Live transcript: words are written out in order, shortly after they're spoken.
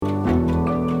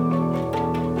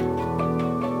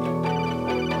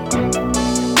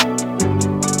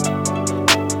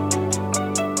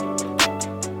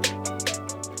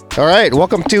All right,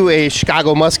 welcome to a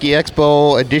Chicago Musky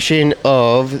Expo edition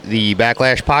of the Back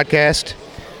Lash Podcast.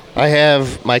 I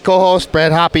have my co-host,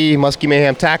 Brad Hoppy, Musky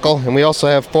Mayhem Tackle, and we also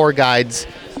have 4 guides.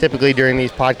 Typically during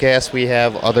these podcasts, we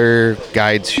have other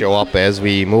guides show up as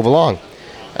we move along.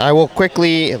 I will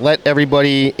quickly let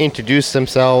everybody introduce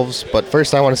themselves, but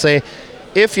first I want to say,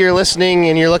 if you're listening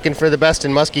and you're looking for the best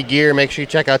in musky gear, make sure you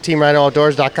check out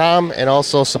teamrhinooutdoors.com and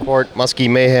also support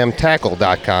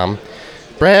muskymayhemtackle.com.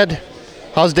 Brad,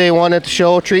 how's day one at the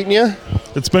show treating you?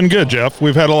 It's been good, Jeff.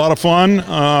 We've had a lot of fun.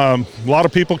 A lot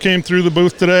of people came through the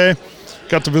booth today.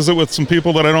 Got to visit with some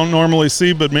people that I don't normally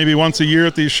see, but maybe once a year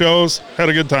at these shows. Had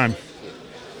a good time.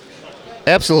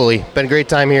 Absolutely. Been a great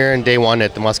time here in day one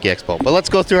at the Musky Expo. But let's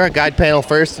go through our guide panel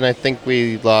first, and I think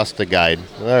we lost a guide.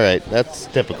 All right, that's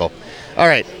typical. All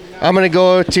right, I'm going to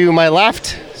go to my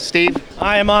left. Steve?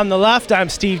 I am on the left. I'm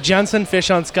Steve Jensen, Fish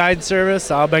Hunts Guide Service.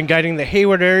 I've been guiding the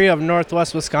Hayward area of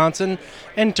northwest Wisconsin,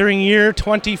 entering year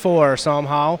 24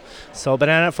 somehow. So been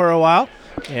at it for a while.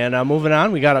 And moving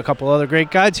on, we got a couple other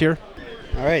great guides here.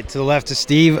 All right, to the left of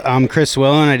Steve, I'm Chris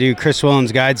Willen. I do Chris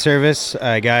Willen's Guide Service.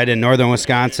 I guide in northern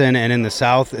Wisconsin and in the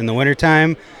south in the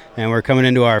wintertime. And we're coming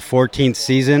into our 14th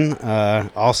season.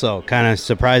 Also, kind of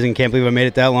surprising. Can't believe I made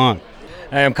it that long.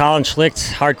 I'm Colin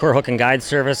Schlicht, Hardcore Hook and Guide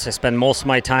Service. I spend most of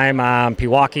my time on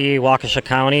Pewaukee, Waukesha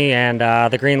County, and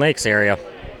the Green Lakes area.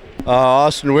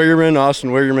 Austin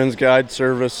Wiggerman's Guide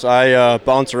Service. I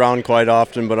bounce around quite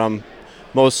often, but I'm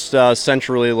most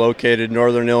centrally located,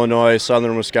 northern Illinois,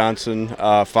 southern Wisconsin,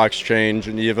 Fox Chain,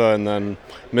 Geneva, and then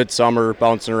midsummer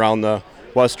bouncing around the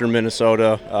western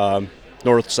Minnesota,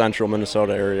 north central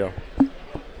Minnesota area.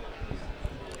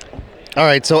 All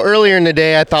right, so earlier in the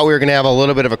day, I thought we were going to have a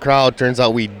little bit of a crowd. Turns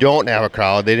out we don't have a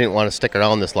crowd. They didn't want to stick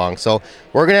around this long. So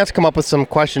we're going to have to come up with some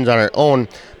questions on our own.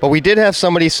 But we did have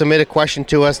somebody submit a question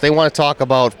to us. They want to talk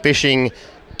about fishing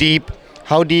deep.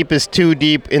 How deep is too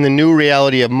deep in the new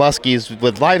reality of muskies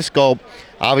with live scope?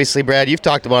 Obviously, Brad, you've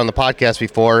talked about it on the podcast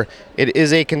before. It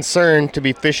is a concern to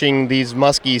be fishing these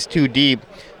muskies too deep,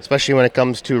 especially when it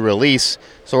comes to release.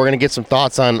 So we're going to get some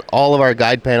thoughts on all of our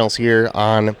guide panels here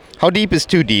on how deep is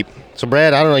too deep. So,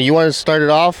 Brad, I don't know, you want to start it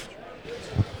off?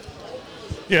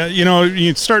 Yeah,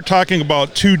 you start talking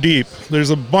about too deep, there's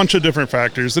a bunch of different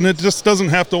factors, and it just doesn't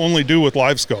have to only do with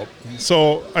live scope.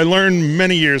 So I learned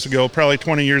many years ago, probably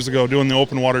 20 years ago, doing the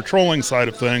open water trolling side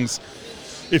of things,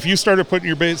 if you started putting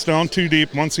your baits down too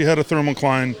deep, once you had a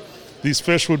thermocline, these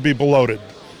fish would be bloated.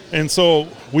 And so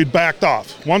we backed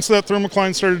off. Once that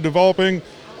thermocline started developing,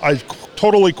 I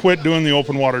totally quit doing the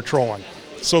open water trolling.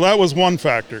 So that was one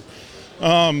factor.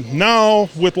 Now,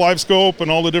 with live scope and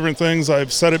all the different things,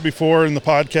 I've said it before in the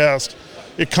podcast,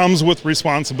 it comes with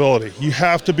responsibility. You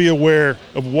have to be aware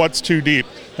of what's too deep.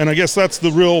 And I guess that's the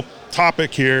real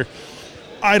topic here.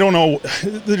 I don't know.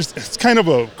 It's kind of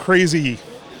a crazy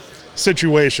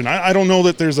situation. I don't know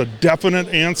that there's a definite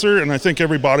answer, and I think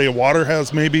every body of water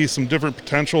has maybe some different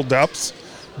potential depths.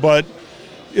 But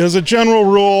as a general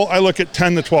rule, I look at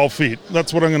 10 to 12 feet.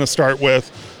 That's what I'm going to start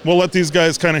with. We'll let these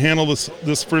guys kind of handle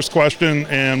this first question,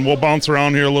 and we'll bounce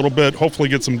around here a little bit, hopefully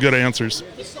get some good answers.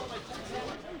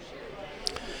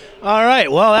 All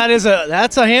right, well,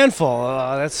 that's a handful.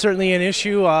 That's certainly an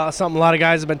issue, something a lot of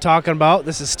guys have been talking about.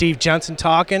 This is Steve Jensen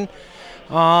talking.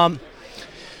 How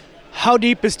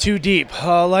deep is too deep?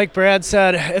 Like Brad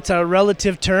said, it's a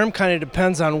relative term, kind of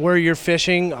depends on where you're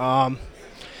fishing. I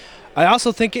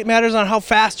also think it matters on how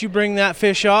fast you bring that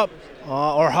fish up.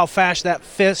 Or how fast that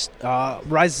fish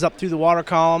rises up through the water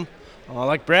column.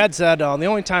 Like Brad said, the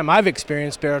only time I've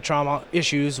experienced barotrauma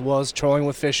issues was trolling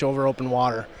with fish over open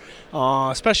water,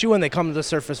 especially when they come to the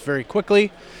surface very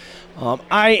quickly.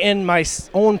 I, in my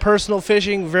own personal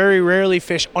fishing, very rarely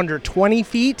fish under 20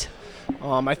 feet.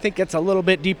 I think it's a little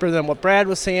bit deeper than what Brad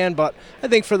was saying, but I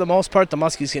think for the most part the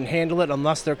muskies can handle it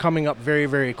unless they're coming up very,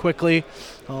 very quickly.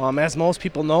 As most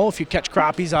people know, if you catch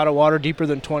crappies out of water deeper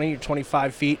than 20 or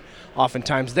 25 feet,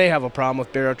 oftentimes they have a problem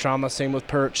with barotrauma, same with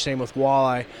perch, same with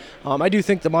walleye. I do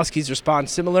think the muskies respond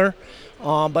similar,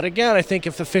 but again, I think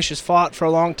if the fish is fought for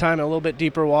a long time in a little bit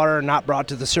deeper water and not brought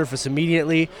to the surface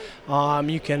immediately,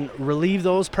 you can relieve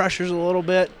those pressures a little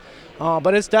bit.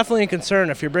 But it's definitely a concern.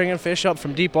 If you're bringing fish up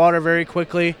from deep water very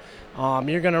quickly,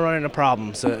 you're going to run into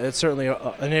problems. It's certainly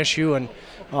an issue. And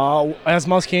as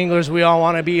musky anglers, we all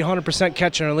want to be 100%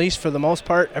 catch and release for the most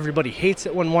part. Everybody hates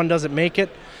it when one doesn't make it.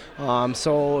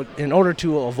 So in order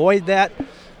to avoid that,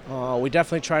 we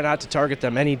definitely try not to target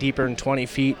them any deeper than 20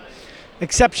 feet.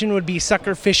 Exception would be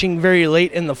sucker fishing very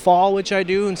late in the fall, which I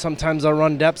do, and sometimes I'll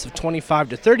run depths of 25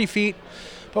 to 30 feet.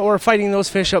 But we're fighting those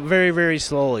fish up very, very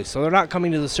slowly. So they're not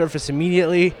coming to the surface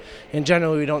immediately, and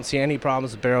generally we don't see any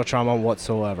problems with barotrauma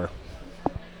whatsoever.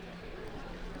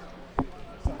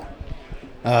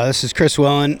 This is Chris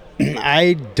Willen.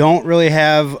 I don't really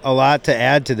have a lot to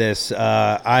add to this.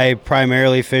 I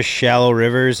primarily fish shallow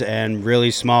rivers and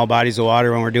really small bodies of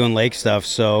water when we're doing lake stuff,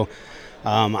 so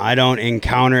I don't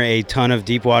encounter a ton of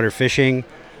deep water fishing.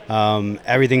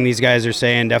 Everything these guys are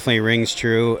saying definitely rings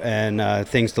true and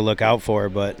things to look out for,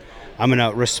 but I'm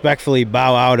going to respectfully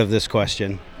bow out of this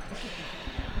question.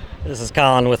 This is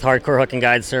Colin with Hardcore Hook and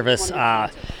Guide Service.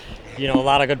 A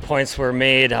lot of good points were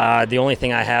made. The only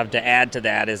thing I have to add to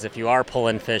that is if you are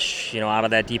pulling fish, out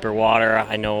of that deeper water,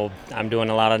 I know I'm doing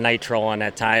a lot of nitroing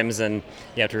at times, and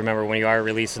you have to remember when you are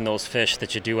releasing those fish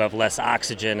that you do have less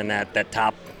oxygen in that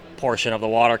top portion of the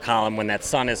water column when that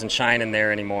sun isn't shining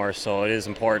there anymore. So it is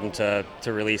important to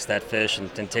release that fish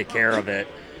and take care of it.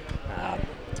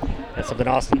 That's something,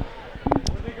 Austin.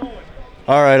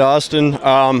 All right, Austin.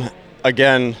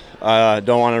 Again,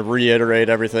 don't want to reiterate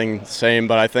everything the same,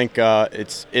 but I think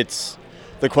it's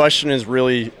the question is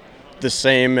really the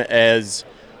same as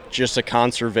just a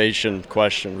conservation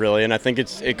question, really, and I think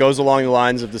it goes along the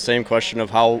lines of the same question of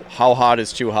how hot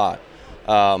is too hot.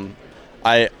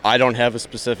 I don't have a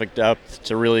specific depth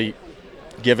to really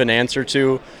give an answer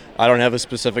to. I don't have a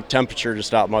specific temperature to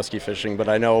stop musky fishing, but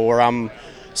I know where I'm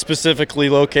specifically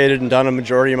located and done a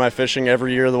majority of my fishing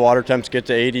every year, the water temps get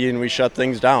to 80 and we shut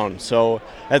things down. So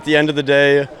at the end of the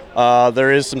day,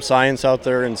 there is some science out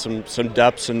there and some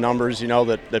depths and numbers,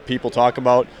 that people talk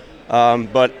about.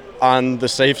 But on the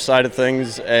safe side of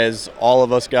things, as all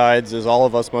of us guides, as all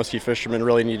of us musky fishermen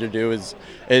really need to do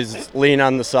is lean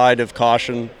on the side of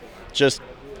caution. Just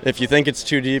if you think it's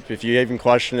too deep, if you even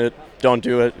question it, don't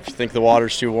do it. If you think the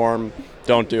water's too warm,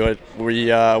 don't do it.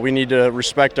 We need to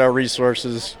respect our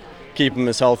resources, keep them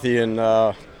as healthy and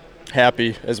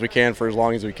happy as we can for as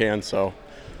long as we can. So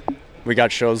we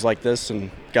got shows like this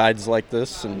and guides like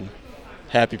this and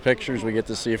happy pictures we get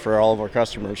to see for all of our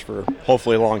customers for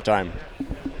hopefully a long time.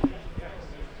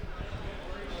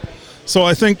 So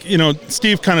I think,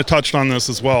 Steve kind of touched on this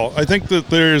as well. I think that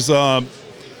there's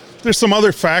some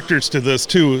other factors to this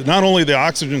too, not only the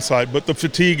oxygen side, but the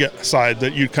fatigue side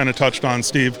that you kind of touched on,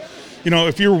 Steve.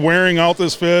 If you're wearing out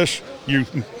this fish, you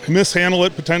mishandle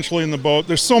it potentially in the boat.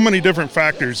 There's so many different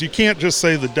factors. You can't just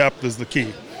say the depth is the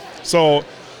key. So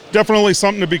definitely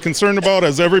something to be concerned about,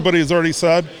 as everybody has already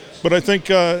said. But I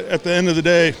think at the end of the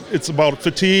day, it's about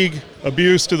fatigue,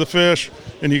 abuse to the fish,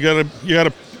 and you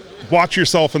gotta watch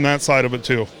yourself in that side of it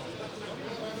too.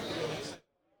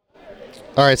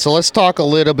 All right, so let's talk a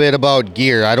little bit about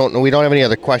gear. I don't know. We don't have any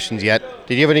other questions yet.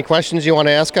 Did you have any questions you want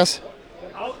to ask us?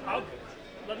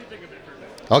 Let me think of it for a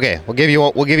minute. Okay, we'll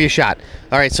give you a shot.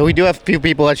 All right, so we do have a few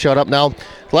people that showed up now.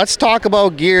 Let's talk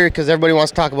about gear because everybody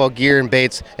wants to talk about gear and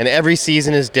baits, and every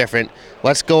season is different.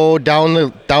 Let's go down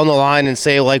the line and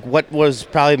say what was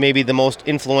probably maybe the most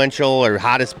influential or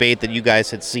hottest bait that you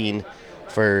guys had seen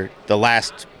for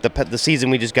the season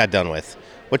we just got done with.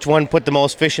 Which one put the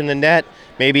most fish in the net?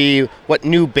 Maybe what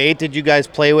new bait did you guys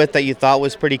play with that you thought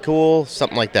was pretty cool?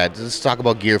 Something like that. Let's talk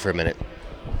about gear for a minute.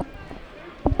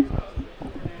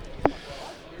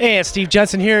 Hey, it's Steve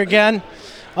Jensen here again.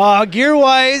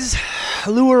 Gear-wise,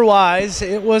 lure-wise,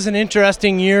 it was an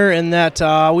interesting year in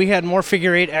that we had more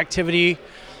figure eight activity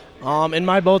in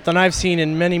my boat than I've seen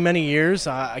in many, many years.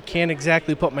 I can't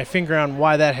exactly put my finger on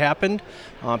why that happened.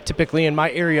 Typically in my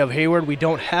area of Hayward, we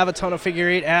don't have a ton of figure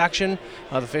eight action.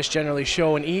 The fish generally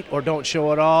show and eat or don't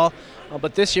show at all.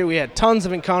 But this year we had tons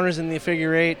of encounters in the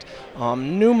figure eight,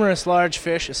 numerous large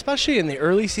fish, especially in the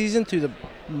early season through the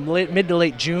mid to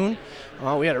late June.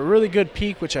 We had a really good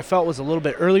peak, which I felt was a little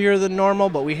bit earlier than normal,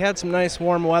 but we had some nice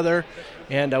warm weather,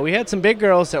 and we had some big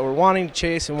girls that were wanting to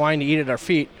chase and wanting to eat at our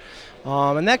feet.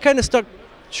 And that kind of stuck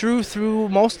true through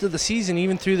most of the season,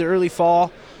 even through the early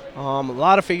fall. A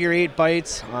lot of figure eight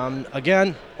bites.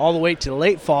 Again, all the way to the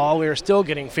late fall, we were still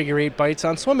getting figure eight bites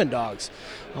on swimming dogs.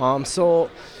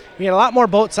 So we had a lot more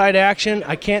boat side action.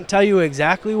 I can't tell you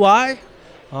exactly why,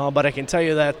 but I can tell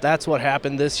you that that's what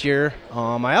happened this year.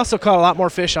 I also caught a lot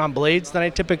more fish on blades than I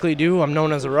typically do. I'm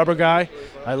known as a rubber guy.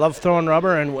 I love throwing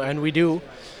rubber, and we do.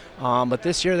 But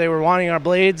this year they were wanting our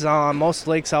blades on most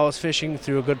lakes I was fishing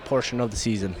through a good portion of the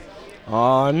season.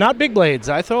 Not big blades.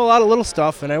 I throw a lot of little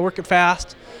stuff, and I work it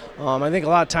fast. I think a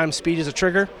lot of times speed is a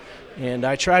trigger, and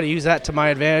I try to use that to my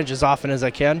advantage as often as I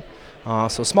can.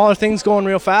 So smaller things going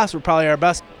real fast were probably our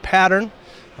best pattern,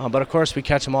 but of course we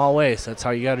catch them all ways. That's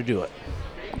how you got to do it.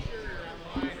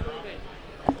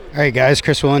 All right, guys,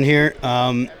 Chris Willen here.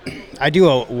 I do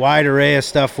a wide array of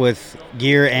stuff with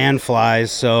gear and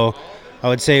flies, so I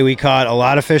would say we caught a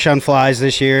lot of fish on flies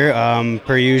this year,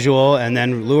 per usual, and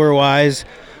then lure-wise,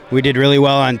 we did really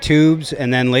well on tubes,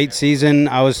 and then late season,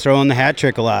 I was throwing the hat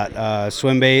trick a lot.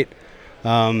 Swim bait,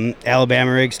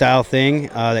 Alabama rig style thing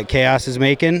that Chaos is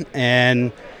making,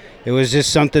 and it was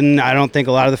just something I don't think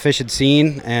a lot of the fish had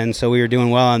seen, and so we were doing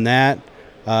well on that.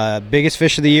 Biggest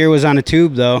fish of the year was on a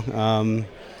tube, though.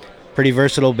 Pretty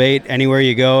versatile bait anywhere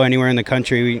you go, anywhere in the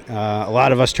country. A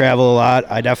lot of us travel a lot.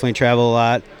 I definitely travel a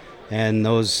lot, and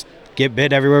those get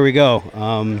bit everywhere we go.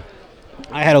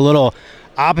 I had a little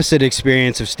opposite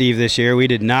experience of Steve this year. We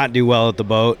did not do well at the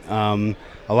boat. A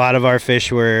lot of our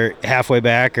fish were halfway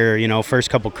back or, first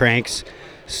couple cranks.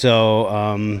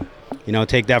 So,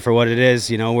 take that for what it is.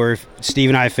 Steve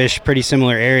and I fish pretty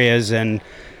similar areas, and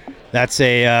that's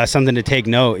something to take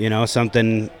note.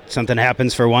 Something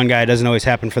happens for one guy doesn't always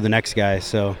happen for the next guy.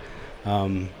 So,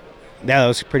 that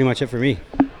was pretty much it for me.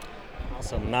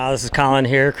 Awesome. Now this is Colin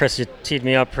here. Chris, you teed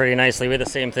me up pretty nicely. We had the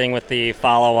same thing with the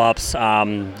follow-ups.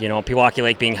 Pewaukee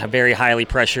Lake being very highly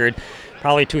pressured.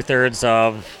 Probably 2/3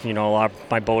 of,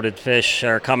 my boated fish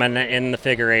are coming in the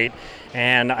figure eight.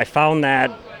 And I found that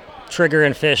trigger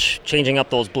and fish changing up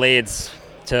those blades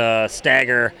to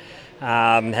stagger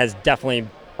has definitely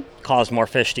caused more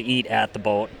fish to eat at the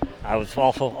boat. I've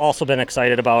also been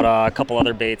excited about a couple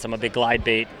other baits. I'm a big glide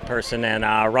bait person, and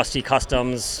Rusty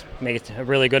Customs made a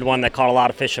really good one that caught a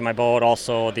lot of fish in my boat.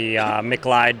 Also, the Mick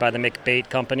Glide by the Mick Bait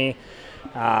Company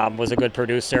was a good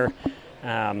producer.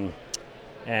 And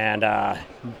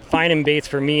finding baits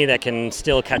for me that can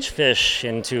still catch fish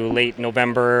into late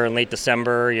November and late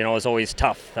December, is always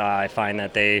tough. I find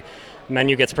that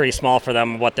menu gets pretty small for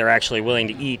them, what they're actually willing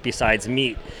to eat besides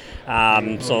meat.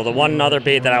 So the one other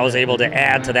bait that I was able to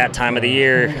add to that time of the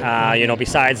year,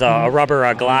 besides a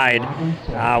rubber glide,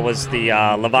 was the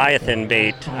Leviathan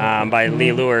bait by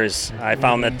Lee Lures. I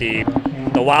found that the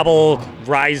wobble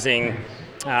rising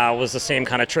was the same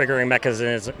kind of triggering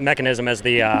mechanism as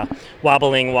the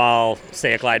wobbling while,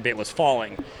 say, a glide bait was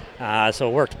falling. So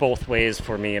it worked both ways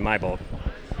for me in my boat.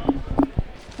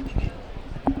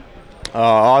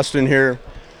 Austin here.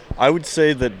 I would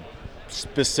say that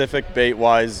specific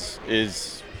bait-wise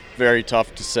is very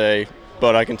tough to say,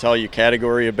 but I can tell you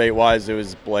category of bait-wise, it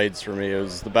was blades for me. It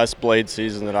was the best blade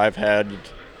season that I've had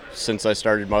since I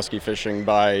started musky fishing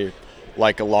by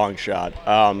like a long shot.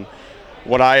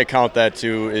 What I account that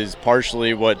to is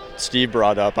partially what Steve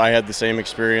brought up. I had the same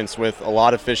experience with a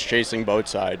lot of fish chasing boat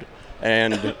side.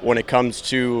 And when it comes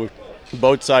to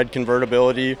boat side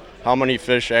convertibility, how many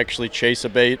fish actually chase a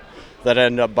bait that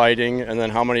end up biting, and then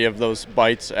how many of those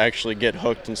bites actually get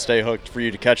hooked and stay hooked for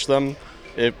you to catch them,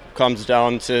 it comes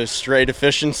down to straight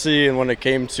efficiency. And when it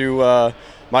came to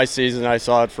my season, I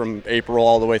saw it from April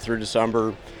all the way through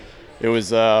December. It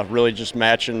was really just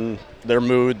matching their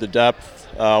mood, the depth,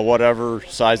 whatever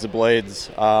size of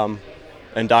blades, and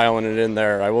dialing it in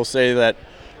there. I will say that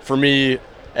for me,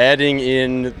 adding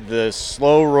in the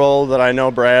slow roll that I know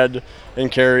Brad and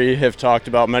Carrie have talked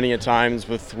about many a times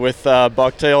with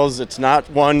bucktails, it's not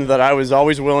one that I was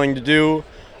always willing to do.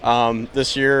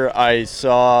 This year I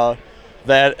saw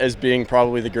that as being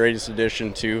probably the greatest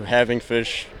addition to having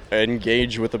fish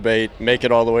engage with the bait, make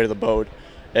it all the way to the boat,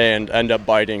 and end up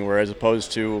biting, whereas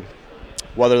opposed to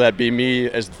whether that be me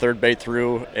as the third bait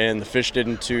through and the fish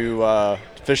didn't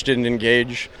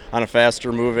engage on a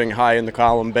faster moving high in the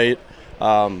column bait.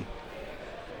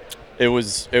 It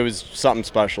was something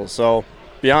special. So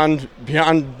beyond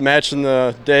matching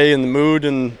the day and the mood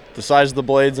and the size of the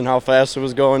blades and how fast it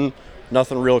was going,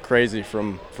 nothing real crazy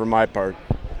from my part.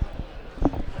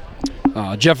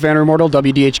 Jeff Vandermortel,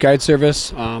 WDH Guide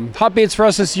Service. Hot baits for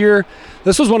us this year.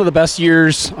 This was one of the best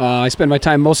years. I spent my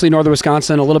time mostly in northern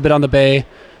Wisconsin, a little bit on the bay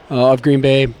of Green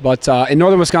Bay. But in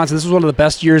northern Wisconsin, this was one of the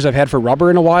best years I've had for rubber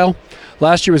in a while.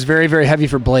 Last year was very, very heavy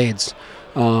for blades.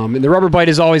 And the rubber bite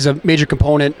is always a major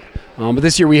component. But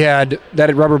this year we had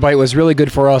that rubber bite was really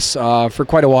good for us for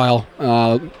quite a while.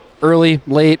 Early,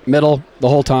 late, middle, the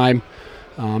whole time.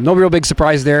 No real big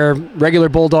surprise there. Regular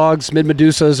bulldogs,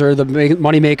 mid-medusas are the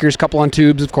money makers, couple on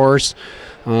tubes, of course.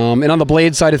 And on the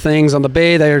blade side of things, on the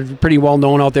bay, they're pretty well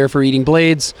known out there for eating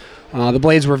blades. The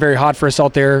blades were very hot for us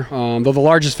out there. Though the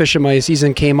largest fish of my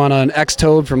season came on an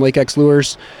X-toad from Lake X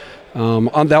Lures.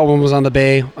 On that one was on the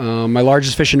bay. My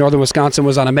largest fish in northern Wisconsin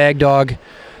was on a mag dog.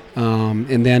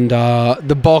 And then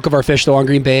the bulk of our fish, though, on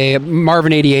Green Bay,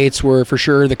 Marvin 88s were for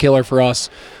sure the killer for us.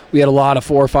 We had a lot of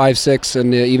 4, 5, 6,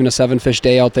 and even a 7 fish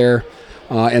day out there.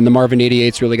 And the Marvin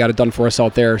 88s really got it done for us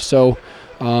out there. So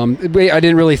I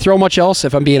didn't really throw much else,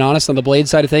 if I'm being honest, on the blade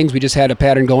side of things. We just had a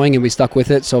pattern going, and we stuck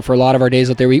with it. So for a lot of our days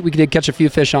out there, we did catch a few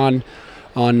fish on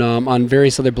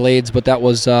various other blades, but that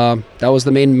was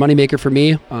the main moneymaker for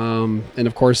me. And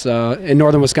of course, in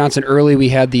northern Wisconsin early, we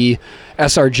had the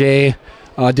SRJ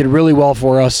did really well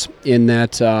for us in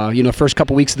that, first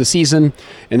couple weeks of the season.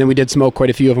 And then we did smoke quite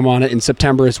a few of them on it in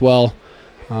September as well.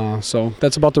 So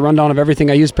that's about the rundown of everything.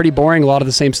 I used pretty boring, a lot of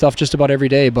the same stuff just about every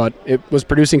day, but it was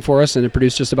producing for us, and it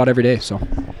produced just about every day. So.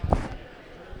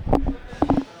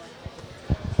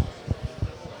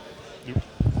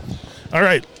 All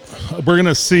right. We're going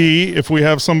to see if we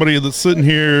have somebody that's sitting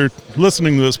here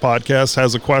listening to this podcast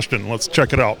has a question. Let's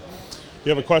check it out. You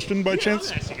have a question by chance?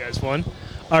 I'll ask you guys one.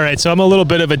 All right, so I'm a little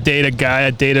bit of a data guy,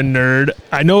 a data nerd.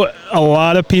 I know a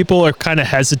lot of people are kind of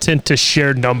hesitant to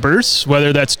share numbers,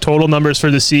 whether that's total numbers for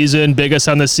the season, biggest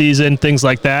on the season, things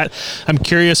like that. I'm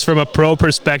curious from a pro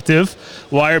perspective,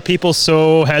 why are people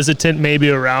so hesitant maybe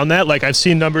around that? Like I've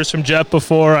seen numbers from Jeff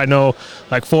before. I know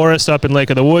like Forrest up in Lake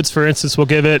of the Woods, for instance, will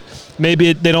give it.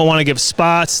 Maybe they don't want to give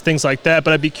spots, things like that.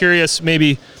 But I'd be curious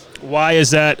maybe why is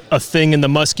that a thing in the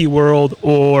muskie world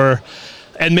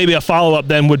and maybe a follow-up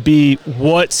then would be,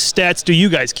 what stats do you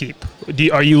guys keep?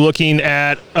 Are you looking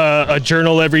at a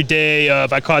journal every day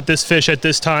of I caught this fish at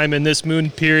this time in this moon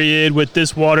period with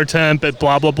this water temp at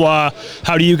blah, blah, blah?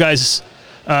 How do you guys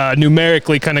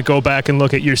numerically kind of go back and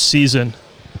look at your season?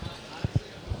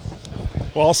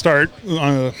 Well, I'll start.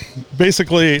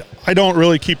 Basically, I don't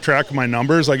really keep track of my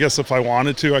numbers. I guess if I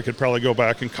wanted to, I could probably go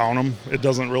back and count them. It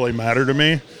doesn't really matter to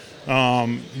me.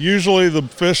 Usually the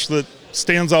fish that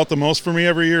stands out the most for me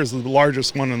every year is the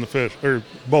largest one in the fish or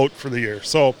boat for the year.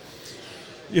 So,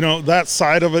 that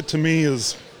side of it to me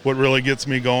is what really gets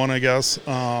me going, I guess.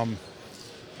 I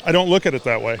don't look at it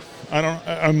that way.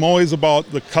 I'm always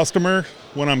about the customer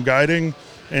when I'm guiding,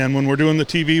 and when we're doing the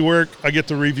TV work, I get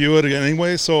to review it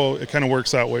anyway, so it kind of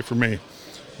works that way for me.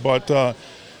 But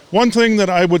one thing that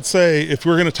I would say, if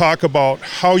we're going to talk about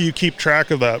how you keep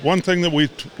track of that, one thing that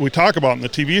we talk about in the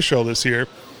TV show this year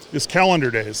is calendar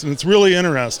days, and it's really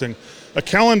interesting. A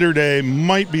calendar day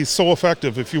might be so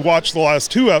effective. If you watch the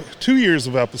last two years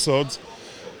of episodes,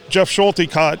 Jeff Schulte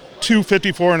caught 2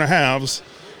 54.5s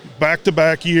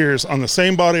back-to-back years on the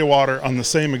same body of water on the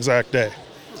same exact day.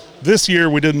 This year,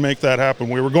 we didn't make that happen.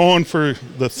 We were going for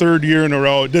the third year in a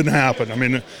row. It didn't happen. I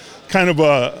mean, kind of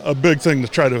a big thing to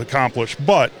try to accomplish.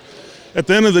 But at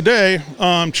the end of the day,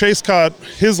 Chase caught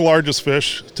his largest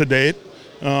fish to date.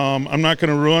 I'm not going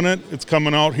to ruin it. It's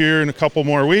coming out here in a couple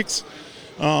more weeks.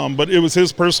 But it was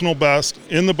his personal best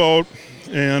in the boat.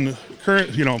 And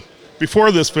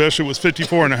before this fish, it was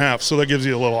 54.5. So that gives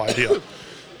you a little idea.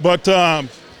 But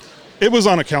it was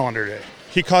on a calendar day.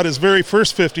 He caught his very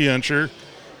first 50-incher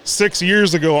 6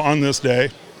 years ago on this day.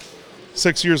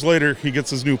 6 years later, he gets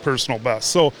his new personal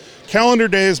best. So calendar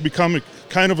days become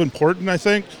kind of important, I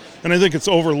think. And I think it's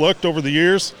overlooked over the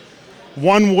years.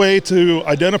 One way to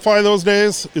identify those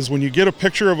days is when you get a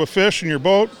picture of a fish in your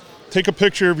boat, take a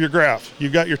picture of your graph.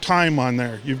 You've got your time on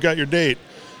there. You've got your date.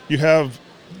 You have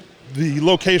the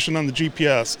location on the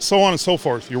GPS, so on and so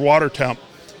forth, your water temp.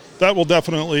 That will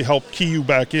definitely help key you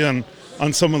back in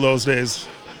on some of those days.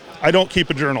 I don't keep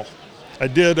a journal. I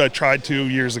tried to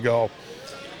years ago.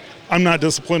 I'm not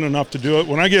disciplined enough to do it.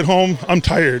 When I get home, I'm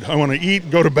tired. I want to eat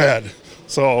and go to bed.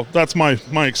 So that's my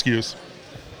excuse.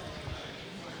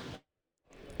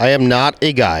 I am not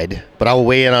a guide, but I'll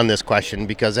weigh in on this question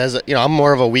because I'm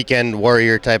more of a weekend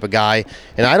warrior type of guy,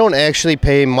 and I don't actually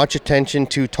pay much attention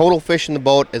to total fish in the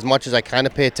boat as much as I kind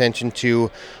of pay attention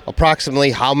to approximately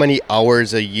how many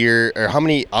hours a year or how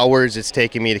many hours it's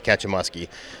taking me to catch a muskie.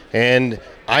 And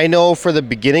I know for the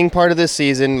beginning part of this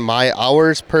season, my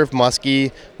hours per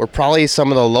muskie were probably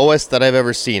some of the lowest that I've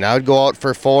ever seen. I would go out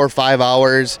for 4 or 5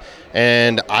 hours,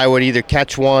 and I would either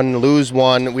catch one, lose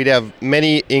one. We'd have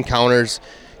many encounters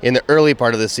in the early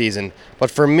part of the season. But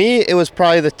for me, it was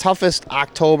probably the toughest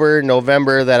October,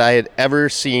 November that I had ever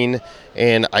seen,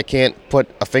 and I can't put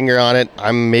a finger on it.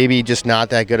 I'm maybe just not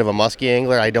that good of a muskie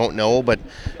angler. I don't know, but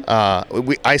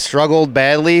I struggled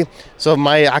badly. So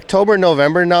my October,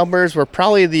 November numbers were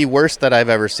probably the worst that I've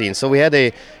ever seen. So we had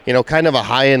a, kind of a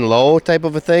high and low type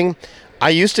of a thing. I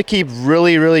used to keep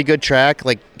really, really good track.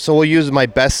 So we'll use my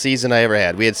best season I ever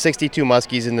had. We had 62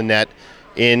 muskies in the net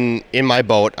in my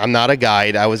boat. I'm not a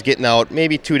guide. I was getting out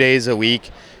maybe 2 days a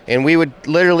week, and we would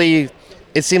literally,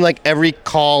 it seemed like every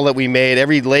call that we made,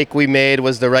 every lake we made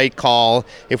was the right call.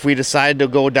 If we decided to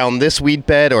go down this weed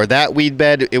bed or that weed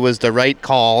bed, it was the right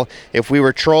call. If we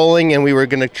were trolling and we were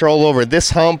going to troll over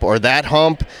this hump or that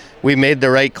hump, we made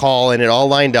the right call, and it all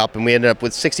lined up, and we ended up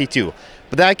with 62.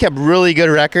 But that kept really good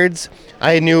records.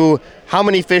 I knew how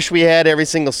many fish we had every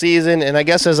single season, and I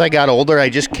guess as I got older, I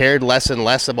just cared less and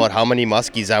less about how many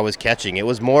muskies I was catching. It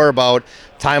was more about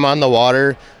time on the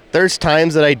water. There's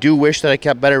times that I do wish that I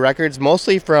kept better records,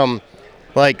 mostly from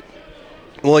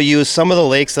will use some of the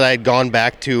lakes that I had gone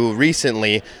back to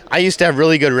recently. I used to have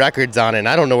really good records on it, and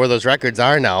I don't know where those records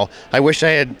are now. I wish I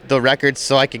had the records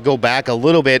so I could go back a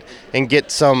little bit and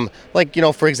get some, like,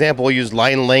 for example, we'll use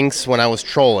line lengths when I was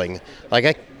trolling.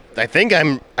 Like, I think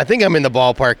I'm in the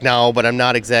ballpark now, but I'm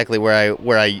not exactly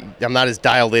I'm not as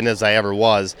dialed in as I ever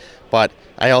was. But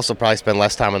I also probably spend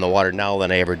less time in the water now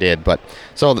than I ever did. But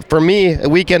so for me, a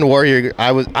weekend warrior,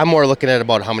 I'm more looking at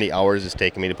about how many hours it's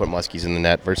taking me to put muskies in the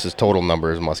net versus total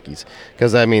number of muskies.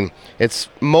 Because it's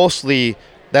mostly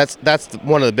that's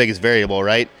one of the biggest variable,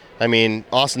 right?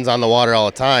 Austin's on the water all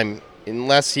the time.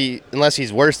 Unless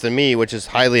he's worse than me, which is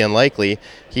highly unlikely,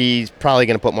 he's probably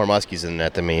going to put more muskies in the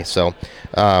net than me. So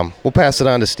we'll pass it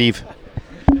on to Steve.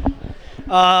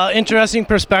 Interesting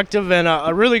perspective and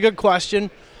a really good question.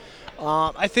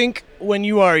 I think when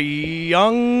you are a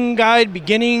young guide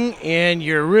beginning and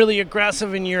you're really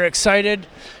aggressive and you're excited,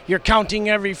 you're counting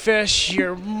every fish,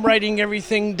 you're writing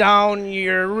everything down,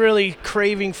 you're really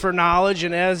craving for knowledge,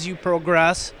 and as you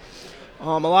progress,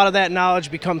 a lot of that knowledge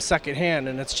becomes secondhand,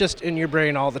 and it's just in your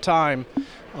brain all the time.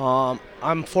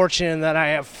 I'm fortunate that I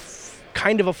have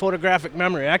kind of a photographic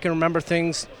memory. I can remember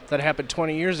things that happened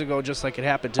 20 years ago just like it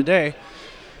happened today,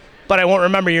 but I won't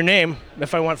remember your name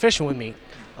if I went fishing with me.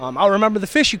 I'll remember the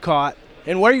fish you caught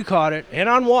and where you caught it and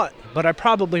on what, but I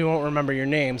probably won't remember your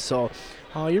name. So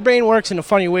your brain works in a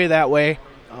funny way that way.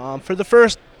 For the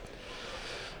first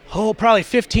probably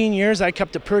 15 years, I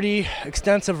kept a pretty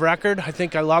extensive record. I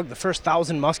think I logged the first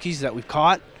 1,000 muskies that we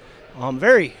caught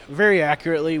very, very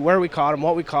accurately, where we caught them,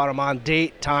 what we caught them on,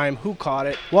 date, time, who caught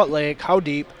it, what lake, how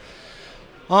deep.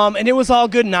 And it was all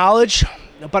good knowledge,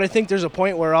 but I think there's a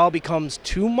point where it all becomes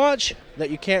too much that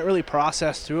you can't really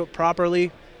process through it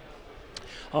properly.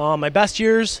 My best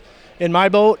years in my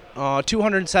boat,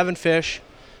 207 fish.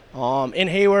 In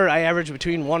Hayward, I average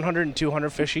between 100 and 200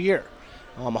 fish a year.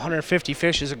 150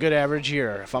 fish is a good average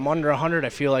year. If I'm under 100, I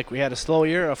feel like we had a slow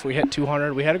year. If we hit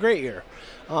 200, we had a great year.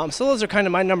 So those are kind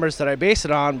of my numbers that I base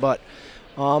it on, but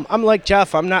I'm like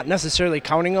Jeff. I'm not necessarily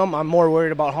counting them. I'm more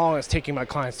worried about how long it's taking my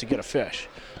clients to get a fish.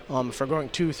 If we're going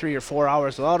 2, 3, or 4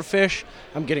 hours without a fish,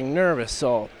 I'm getting nervous.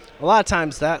 So a lot of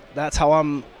times that's how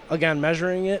I'm, again,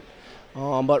 measuring it.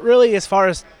 But really, as far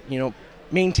as,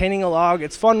 maintaining a log,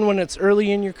 it's fun when it's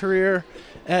early in your career.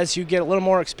 As you get a little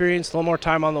more experience, a little more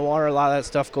time on the water, a lot of that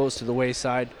stuff goes to the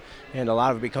wayside, and a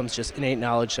lot of it becomes just innate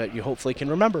knowledge that you hopefully can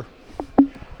remember. All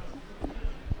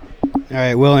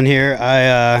right, Will in here.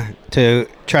 To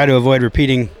try to avoid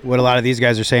repeating what a lot of these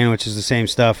guys are saying, which is the same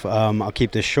stuff, I'll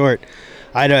keep this short.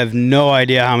 I have no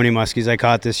idea how many muskies I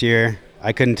caught this year.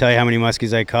 I couldn't tell you how many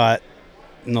muskies I caught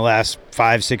in the last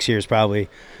 5-6 years probably.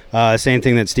 Same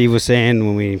thing that Steve was saying.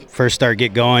 When we first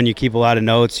get going, you keep a lot of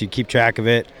notes, you keep track of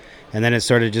it, and then it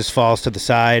sort of just falls to the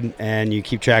side and you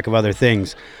keep track of other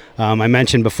things. I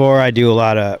mentioned before I do a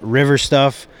lot of river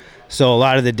stuff, so a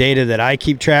lot of the data that I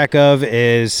keep track of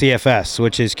is CFS,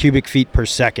 which is cubic feet per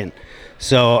second.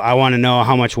 So I want to know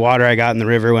how much water I got in the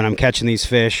river when I'm catching these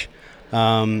fish.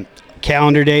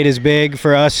 Calendar date is big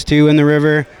for us too in the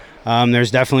river.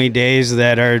 There's definitely days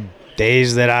that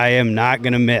I am not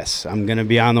going to miss. I'm going to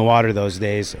be on the water those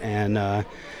days, and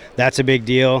that's a big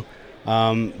deal.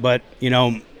 But,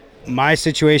 my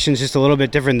situation is just a little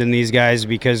bit different than these guys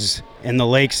because in the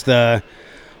lakes, the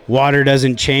water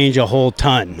doesn't change a whole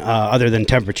ton other than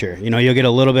temperature. You'll get a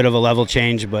little bit of a level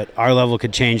change, but our level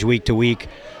could change week to week.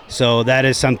 So that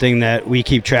is something that we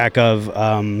keep track of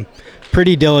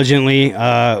pretty diligently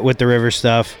with the river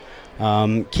stuff.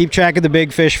 Keep track of the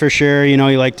big fish for sure. You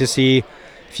like to see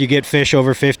if you get fish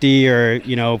over 50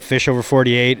 or, fish over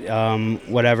 48,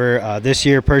 whatever. This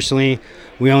year, personally,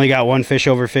 we only got one fish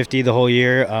over 50 the whole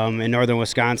year in northern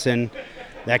Wisconsin.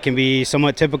 That can be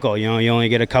somewhat typical. You only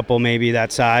get a couple maybe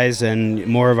that size, and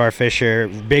more of our fish are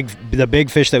big. The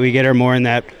big fish that we get are more in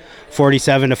that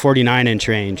 47 to 49 inch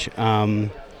range.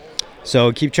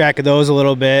 So keep track of those a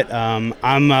little bit. I'm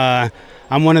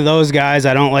one of those guys.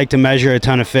 I don't like to measure a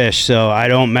ton of fish, so I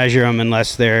don't measure them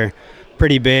unless they're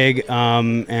pretty big.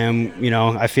 And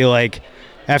I feel like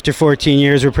after 14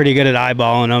 years, we're pretty good at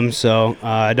eyeballing them. So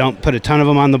I don't put a ton of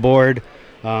them on the board.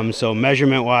 So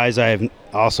measurement-wise, I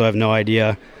also have no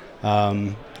idea.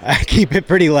 I keep it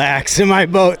pretty lax in my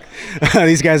boat.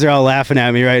 These guys are all laughing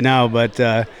at me right now, but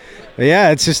yeah,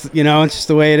 it's just it's just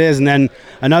the way it is. And then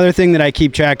another thing that I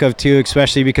keep track of too,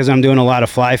 especially because I'm doing a lot of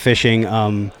fly fishing.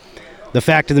 The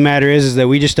fact of the matter is that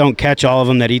we just don't catch all of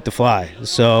them that eat the fly.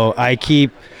 So I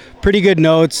keep pretty good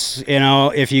notes.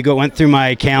 If you went through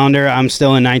my calendar, I'm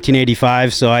still in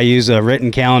 1985, so I use a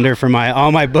written calendar for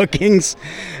all my bookings.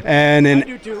 And I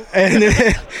do too.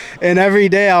 and every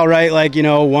day I'll write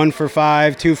 1 for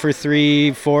 5, 2 for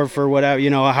 3, 4 for whatever,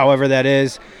 however that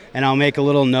is. And I'll make a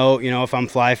little note, if I'm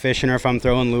fly fishing or if I'm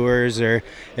throwing lures or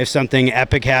if something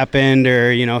epic happened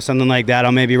or, something like that,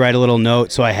 I'll maybe write a little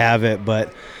note so I have it.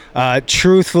 But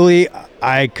truthfully,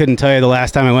 I couldn't tell you the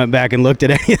last time I went back and looked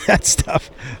at any of that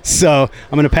stuff. So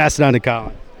I'm going to pass it on to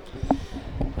Colin.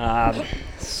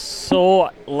 So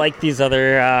like these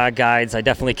other guides, I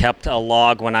definitely kept a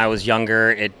log when I was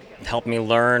younger. It helped me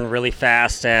learn really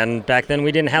fast, and back then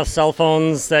we didn't have cell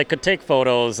phones that could take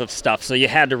photos of stuff, so you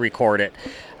had to record it.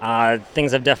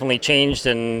 Things have definitely changed,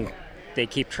 and they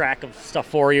keep track of stuff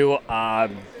for you.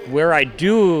 Where I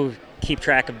do keep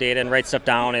track of data and write stuff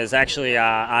down is actually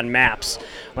on maps.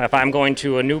 If I'm going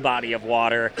to a new body of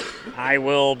water, I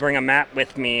will bring a map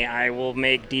with me. I will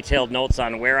make detailed notes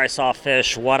on where I saw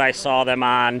fish, what I saw them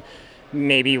on,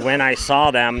 maybe when I saw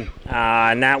them,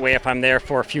 and that way if I'm there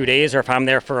for a few days or if I'm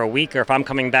there for a week or if I'm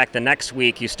coming back the next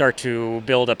week, you start to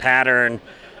build a pattern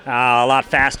a lot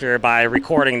faster by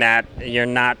recording that. You're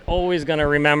not always going to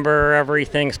remember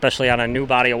everything, especially on a new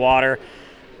body of water.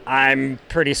 I'm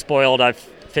pretty spoiled. I've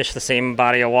fished the same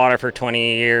body of water for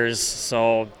 20 years,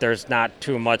 so there's not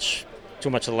too much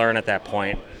to learn at that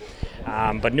point.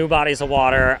 But new bodies of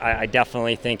water, I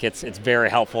definitely think it's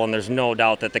very helpful, and there's no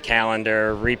doubt that the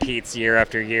calendar repeats year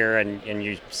after year, and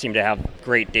you seem to have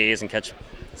great days and catch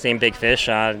same big fish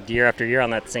year after year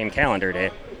on that same calendar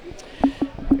day.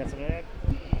 Got something to add?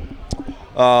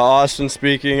 Austin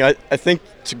speaking. I think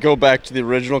to go back to the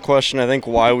original question, I think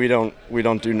why we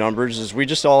don't do numbers is we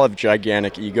just all have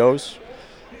gigantic egos.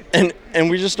 And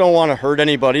we just don't want to hurt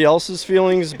anybody else's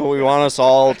feelings, but we want us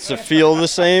all to feel the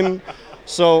same.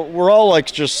 So we're all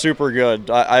just super good.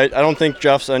 I don't think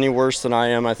Jeff's any worse than I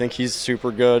am. I think he's super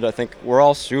good. I think we're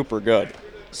all super good.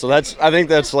 So I think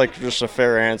that's just a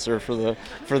fair answer for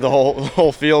the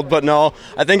whole field. But no,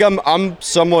 I think I'm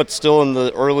somewhat still in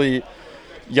the early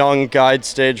young guide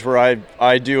stage where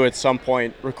I do at some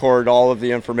point record all of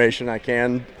the information I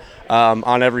can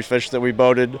on every fish that we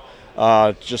boated.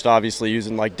 Just obviously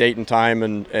using date and time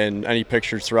and any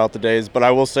pictures throughout the days. But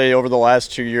I will say over the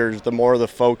last 2 years, the more the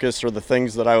focus or the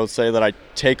things that I would say that I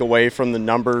take away from the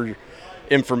number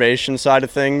information side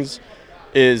of things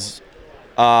is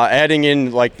adding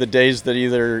in the days that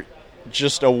either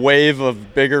just a wave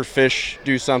of bigger fish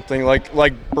do something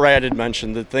like Brad had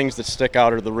mentioned, the things that stick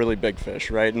out are the really big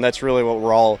fish, right? And that's really what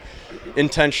we're all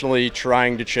intentionally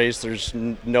trying to chase. There's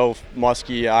no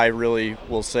muskie I really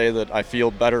will say that I feel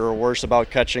better or worse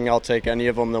about catching. I'll take any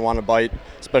of them that want to bite,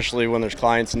 especially when there's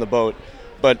clients in the boat.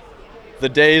 But the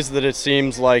days that it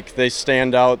seems like they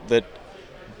stand out, that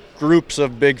groups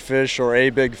of big fish or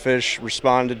a big fish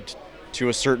responded to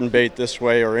a certain bait this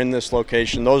way or in this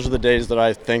location, those are the days that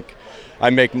I think I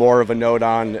make more of a note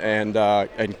on and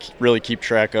really keep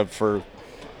track of for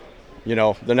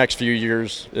the next few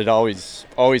years. It always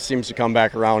seems to come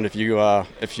back around if you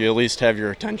at least have your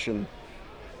attention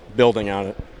building on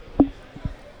it.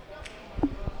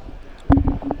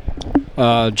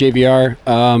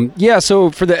 JVR. So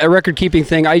for the record keeping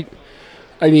thing, I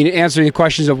mean, answering the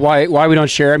questions of why we don't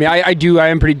share. I mean, I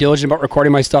am pretty diligent about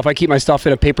recording my stuff. I keep my stuff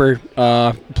in a paper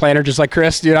planner, just like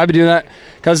Chris. Dude, I've been doing that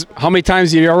because how many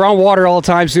times you're around water all the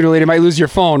time, sooner or later you might lose your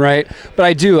phone, right? But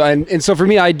I do, and so for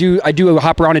me, I do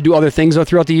hop around and do other things though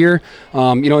throughout the year.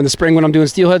 In the spring when I'm doing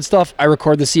steelhead stuff, I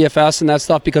record the CFS and that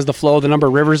stuff because the flow, the number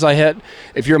of rivers I hit.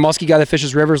 If you're a muskie guy that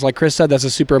fishes rivers, like Chris said, that's a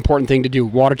super important thing to do.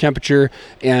 Water temperature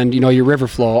and your river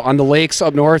flow on the lakes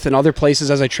up north and other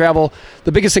places as I travel.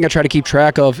 The biggest thing I try to keep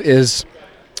track of is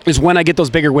when I get those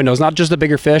bigger windows, not just the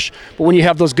bigger fish, but when you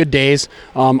have those good days.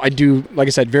 I do, like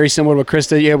I said, very similar to what Chris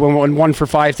did. Yeah, when 1 for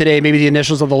 5 today, maybe the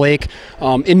initials of the lake.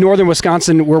 In northern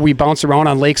Wisconsin, where we bounce around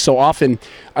on lakes so often,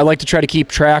 I like to try to keep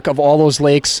track of all those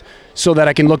lakes so that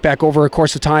I can look back over a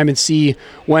course of time and see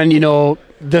when,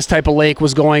 this type of lake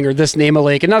was going or this name of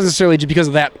lake, and not necessarily just because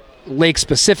of that lake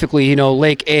specifically,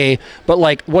 Lake A, but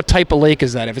what type of lake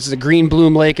is that? If it's a green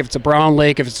bloom lake, if it's a brown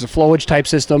lake, if it's a flowage type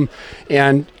system,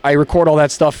 and I record all that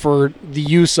stuff for the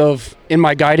use of in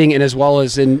my guiding and as well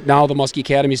as in now the Muskie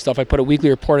Academy stuff. I put a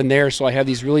weekly report in there, so I have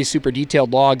these really super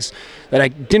detailed logs that I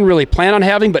didn't really plan on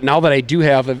having, but now that I do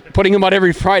have, I'm putting them out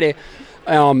every Friday.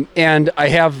 And I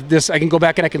have this, I can go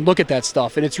back and I can look at that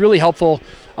stuff, and it's really helpful.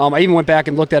 I even went back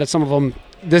and looked at some of them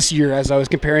this year as I was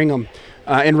comparing them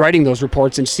and writing those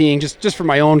reports and seeing just for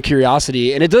my own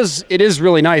curiosity. And it is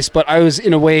really nice, but I was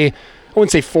in a way,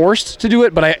 wouldn't say forced to do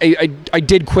it, but I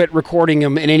did quit recording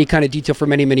them in any kind of detail for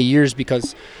many, many years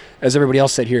because, as everybody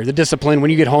else said here, the discipline,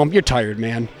 when you get home, you're tired,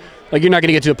 man. Like, you're not going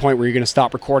to get to a point where you're going to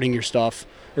stop recording your stuff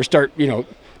or start,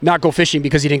 not go fishing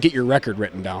because you didn't get your record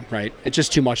written down, right? It's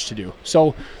just too much to do.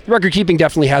 So the record keeping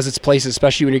definitely has its place,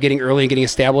 especially when you're getting early and getting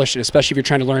established, and especially if you're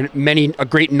trying to learn a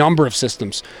great number of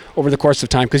systems over the course of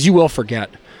time, because you will forget.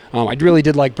 I really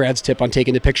did like Brad's tip on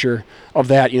taking the picture of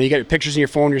that. You got your pictures in your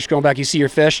phone, you're scrolling back, you see your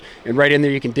fish, and right in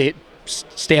there you can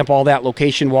stamp all that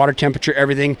location, water temperature,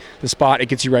 everything, the spot. It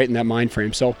gets you right in that mind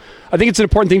frame. So I think it's an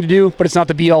important thing to do, but it's not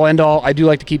the be-all, end-all. I do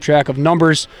like to keep track of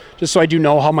numbers just so I do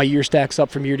know how my year stacks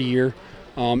up from year to year.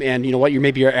 And what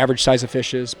maybe your average size of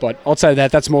fish is. But outside of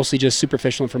that, that's mostly just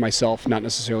superficial for myself, not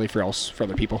necessarily for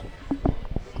other people.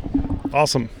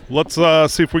 Awesome. Let's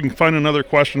see if we can find another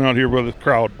question out here with the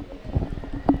crowd.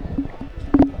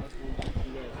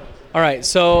 All right,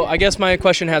 so I guess my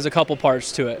question has a couple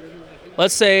parts to it.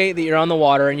 Let's say that you're on the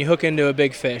water and you hook into a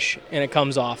big fish and it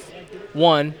comes off.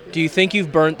 1, do you think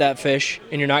you've burnt that fish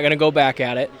and you're not going to go back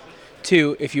at it?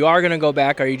 2, if you are going to go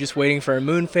back, are you just waiting for a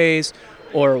moon phase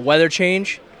or weather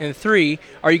change? And 3,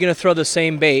 are you going to throw the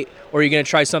same bait or are you going to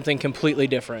try something completely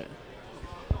different?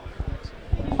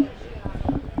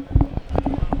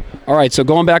 All right, so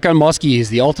going back on Musky is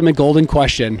the ultimate golden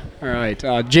question. All right,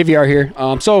 JVR here.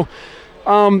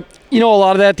 A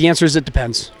lot of that, the answer is it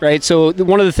depends, right? So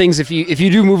one of the things, if you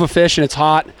do move a fish and it's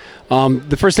hot,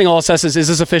 the first thing I'll assess is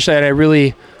this a fish that I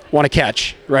really want to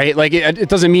catch, right? Like, it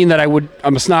doesn't mean that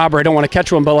I'm a snob or I don't want to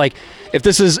catch one, but like, if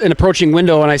this is an approaching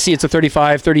window and I see it's a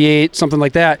 35, 38, something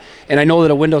like that, and I know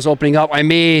that a window's opening up, I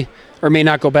may or may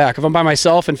not go back. If I'm by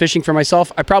myself and fishing for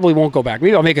myself, I probably won't go back.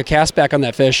 Maybe I'll make a cast back on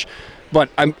that fish, but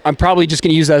I'm probably just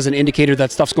going to use that as an indicator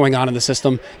that stuff's going on in the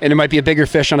system, and there might be a bigger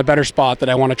fish on a better spot that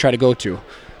I want to try to go to.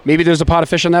 Maybe there's a pot of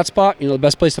fish on that spot. The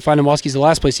best place to find a muskie is the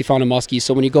last place you found a muskie.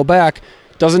 So when you go back,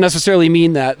 doesn't necessarily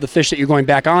mean that the fish that you're going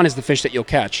back on is the fish that you'll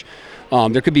catch.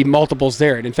 There could be multiples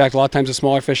there. And in fact, a lot of times the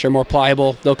smaller fish are more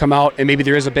pliable. They'll come out, and maybe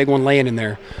there is a big one laying in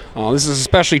there. This is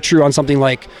especially true on something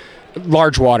like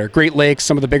large water, Great Lakes,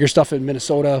 some of the bigger stuff in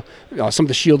Minnesota, some of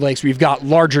the Shield Lakes, where you've got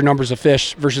larger numbers of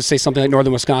fish versus, say, something like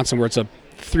northern Wisconsin, where it's a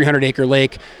 300-acre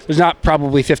lake. There's not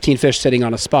probably 15 fish sitting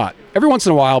on a spot. Every once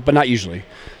in a while, but not usually.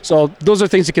 So those are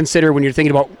things to consider when you're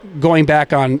thinking about going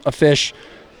back on a fish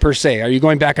per se. Are you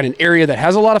going back on an area that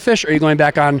has a lot of fish, or are you going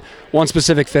back on one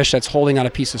specific fish that's holding on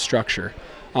a piece of structure?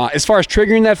 As far as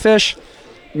triggering that fish,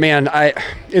 man,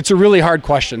 it's a really hard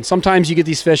question. Sometimes you get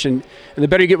these fish, and the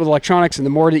better you get with electronics and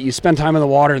the more that you spend time in the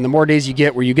water and the more days you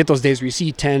get where you get those days where you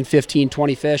see 10, 15,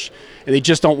 20 fish and they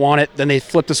just don't want it, then they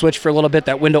flip the switch for a little bit,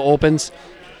 that window opens.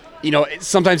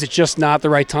 Sometimes it's just not the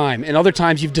right time. And other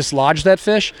times you've dislodged that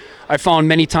fish. I found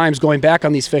many times going back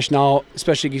on these fish now,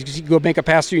 especially if you go make a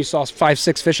pass through, you saw 5,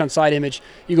 6 fish on side image,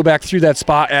 you go back through that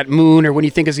spot at moon or when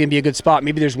you think is going to be a good spot,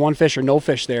 maybe there's one fish or no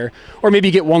fish there. Or maybe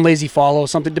you get one lazy follow,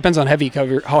 something, depends on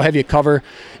how heavy a cover.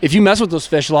 If you mess with those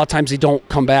fish, a lot of times they don't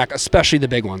come back, especially the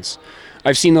big ones.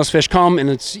 I've seen those fish come,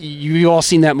 and you've all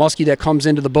seen that muskie that comes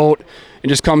into the boat and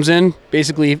just comes in,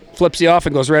 basically flips you off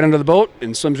and goes right under the boat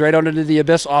and swims right under the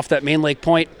abyss off that main lake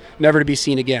point, never to be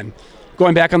seen again.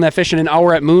 Going back on that fish in an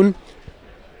hour at moon,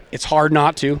 it's hard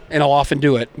not to, and I'll often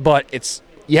do it, but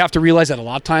you have to realize that a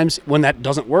lot of times when that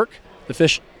doesn't work, the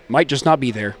fish might just not be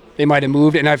there. They might have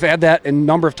moved, and I've had that a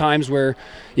number of times where,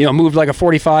 moved like a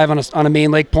 45 on a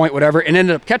main lake point, whatever, and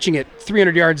ended up catching it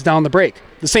 300 yards down the break.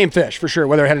 The same fish, for sure,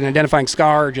 whether it had an identifying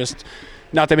scar or just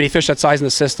not that many fish that size in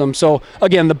the system. So,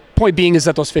 again, the point being is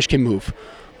that those fish can move.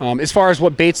 As far as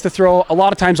what baits to throw, a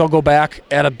lot of times I'll go back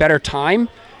at a better time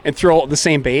and throw the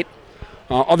same bait.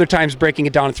 Other times breaking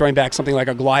it down and throwing back something like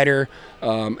a glider,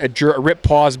 a rip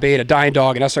pause bait, a dying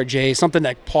dog, an SRJ, something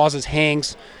that pauses,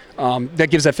 hangs. That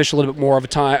gives that fish a little bit more of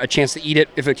a chance to eat it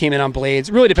if it came in on blades.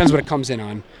 It really depends what it comes in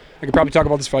on. I could probably talk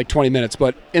about this for like 20 minutes,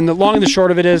 but in the long and the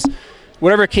short of it is,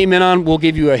 whatever it came in on, we'll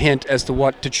give you a hint as to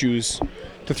what to choose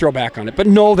to throw back on it. But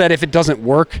know that if it doesn't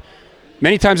work,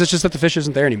 many times it's just that the fish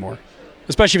isn't there anymore,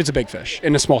 especially if it's a big fish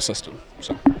in a small system.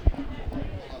 So.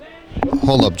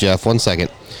 Hold up, Jeff, 1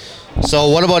 second. So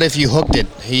what about if you hooked it?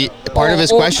 Part of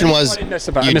his question was you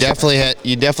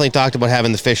definitely talked about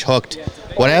having the fish hooked.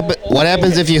 What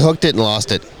happens if you hooked it and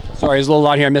lost it? Sorry, there's a little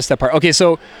loud here. I missed that part. Okay,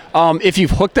 so if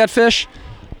you've hooked that fish,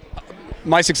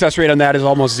 my success rate on that is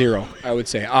almost 0, I would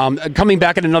say. Coming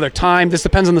back at another time, this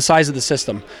depends on the size of the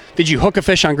system. Did you hook a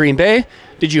fish on Green Bay?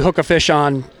 Did you hook a fish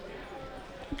on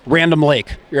random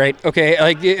lake, right?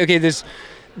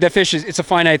 That fish it's a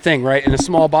finite thing, right? In a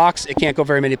small box, it can't go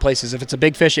very many places. If it's a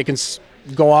big fish, it can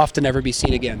go off to never be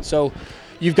seen again. So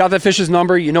you've got that fish's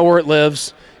number, you know where it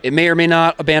lives, It may or may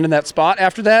not abandon that spot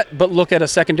after that, but look at a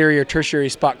secondary or tertiary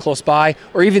spot close by,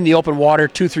 or even the open water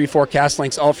 2, 3, 4 cast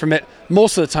lengths out from it.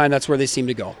 Most of the time, that's where they seem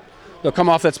to go. They'll come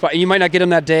off that spot. You might not get them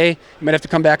that day. You might have to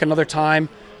come back another time.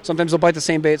 Sometimes they'll bite the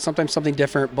same bait, sometimes something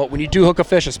different. But when you do hook a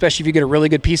fish, especially if you get a really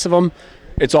good piece of them,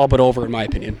 it's all but over, in my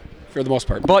opinion, for the most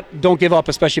part. But don't give up,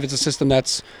 especially if it's a system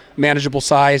that's manageable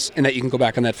size and that you can go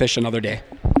back on that fish another day.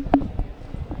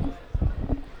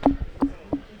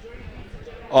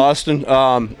 Austin,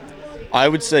 I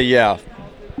would say, yeah.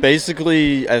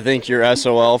 Basically, I think you're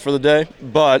SOL for the day,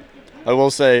 but I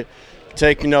will say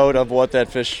take note of what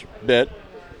that fish bit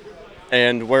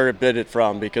and where it bit it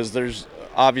from, because there's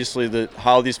obviously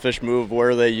how these fish move,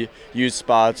 where they use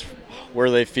spots,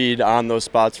 where they feed on those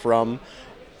spots from.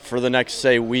 For the next,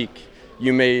 say, week,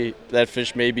 that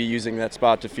fish may be using that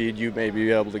spot to feed. You may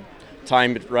be able to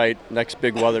time it right, next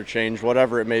big weather change,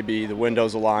 whatever it may be, the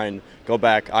windows align, go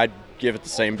back. I'd give it the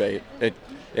same bait. It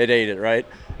ate it, right?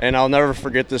 And I'll never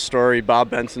forget this story. Bob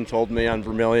Benson told me on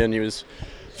Vermilion. He was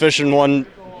fishing one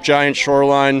giant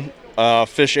shoreline.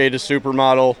 Fish ate a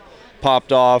supermodel,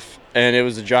 popped off, and it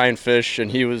was a giant fish, and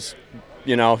he was,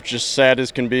 just sad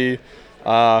as can be.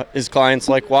 His client's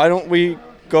like, why don't we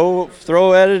go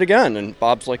throw at it again? And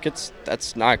Bob's like,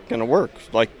 that's not going to work.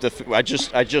 Like, I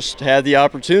just had the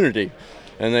opportunity.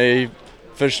 And they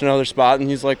fished another spot, and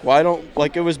he's like,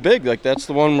 it was big. Like, that's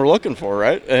the one we're looking for,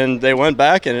 right? And they went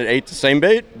back, and it ate the same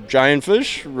bait, giant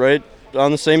fish, right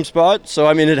on the same spot. So,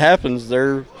 I mean, it happens.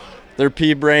 They're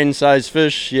pea brain sized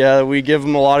fish. Yeah, we give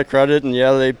them a lot of credit, and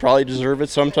yeah, they probably deserve it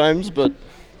sometimes, but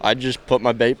I just put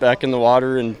my bait back in the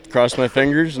water and cross my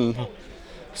fingers and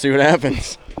see what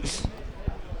happens.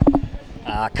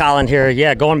 Colin here.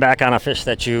 Yeah, going back on a fish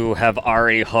that you have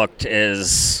already hooked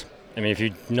is, if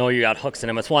you know you got hooks in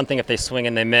them, it's one thing if they swing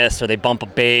and they miss or they bump a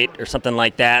bait or something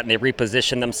like that and they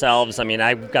reposition themselves.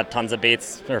 I've got tons of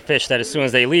baits or fish that as soon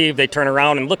as they leave, they turn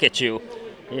around and look at you,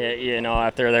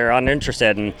 after they're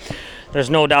uninterested. And there's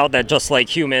no doubt that just like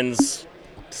humans,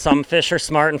 some fish are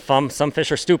smart and some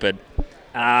fish are stupid.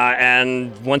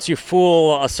 And once you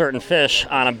fool a certain fish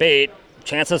on a bait,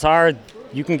 chances are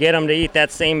you can get them to eat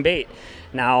that same bait.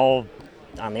 Now,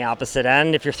 on the opposite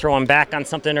end, if you're throwing back on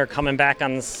something or coming back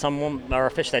on someone or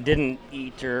a fish that didn't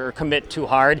eat or commit too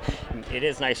hard, it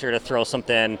is nicer to throw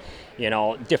something,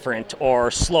 different or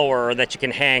slower that you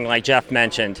can hang, like Jeff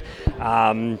mentioned.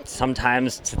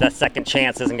 Sometimes that second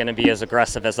chance isn't going to be as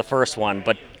aggressive as the first one,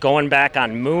 but going back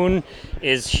on moon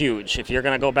is huge. If you're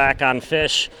going to go back on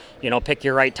fish, pick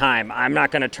your right time. I'm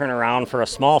not going to turn around for a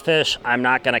small fish. I'm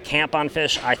not going to camp on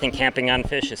fish. I think camping on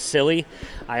fish is silly.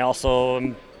 I also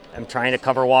am trying to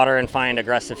cover water and find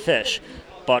aggressive fish,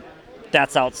 but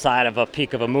that's outside of a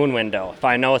peak of a moon window. If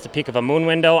I know it's a peak of a moon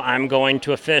window, I'm going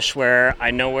to a fish where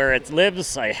I know where it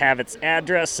lives, I have its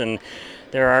address, and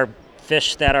there are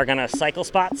fish that are going to cycle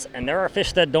spots, and there are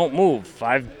fish that don't move.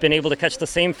 I've been able to catch the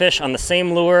same fish on the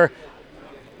same lure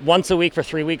once a week for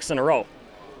 3 weeks in a row,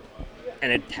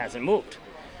 and it hasn't moved.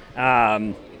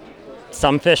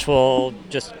 Some fish will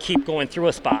just keep going through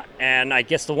a spot, and I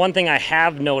guess the one thing I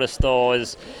have noticed, though,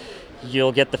 is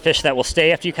you'll get the fish that will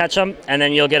stay after you catch them, and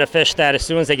then you'll get a fish that as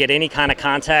soon as they get any kind of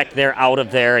contact, they're out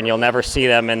of there, and you'll never see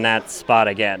them in that spot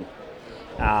again.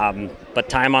 But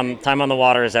time on the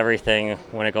water is everything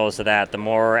when it goes to that. The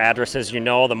more addresses you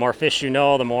know, the more fish you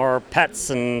know, the more pets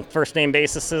and first name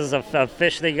bases of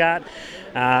fish they got,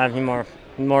 the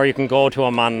more you can go to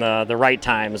them on the right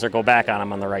times or go back on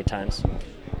them on the right times.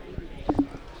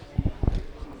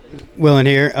 Willen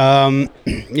here.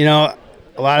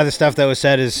 A lot of the stuff that was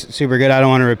said is super good. I don't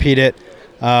want to repeat it.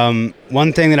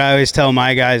 One thing that I always tell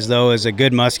my guys, though, is a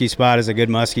good musky spot is a good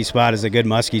musky spot is a good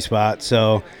musky spot.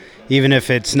 So even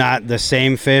if it's not the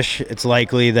same fish, it's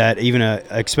likely that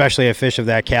especially a fish of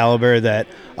that caliber, that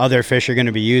other fish are going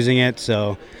to be using it.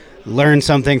 So learn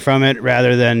something from it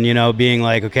rather than, being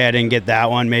like, okay, I didn't get that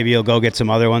one. Maybe you'll go get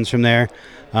some other ones from there.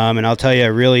 And I'll tell you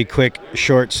a really quick,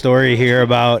 short story here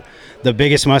about the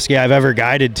biggest muskie I've ever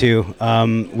guided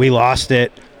to. We lost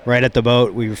it right at the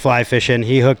boat. We were fly fishing.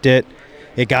 He hooked it.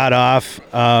 It got off.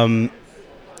 And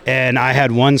I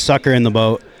had one sucker in the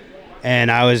boat.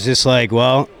 And I was just like,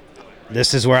 well,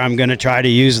 this is where I'm going to try to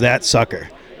use that sucker,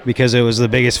 because it was the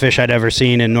biggest fish I'd ever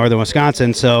seen in northern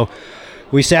Wisconsin. So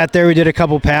we sat there. We did a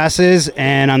couple passes.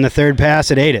 And on the third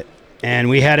pass, it ate it. And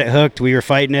we had it hooked. We were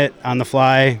fighting it on the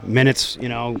fly, minutes,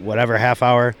 half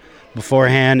hour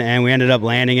beforehand, and we ended up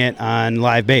landing it on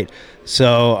live bait.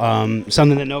 So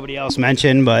something that nobody else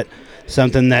mentioned, but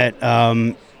something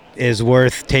that is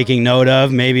worth taking note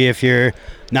of. Maybe if you're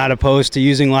not opposed to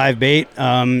using live bait,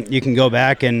 you can go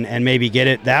back and maybe get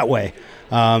it that way.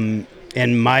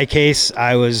 In my case,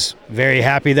 I was very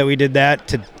happy that we did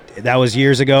that. That was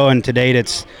years ago, and to date,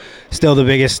 it's still the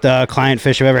biggest client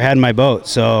fish I've ever had in my boat.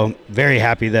 So very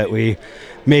happy that we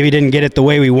maybe didn't get it the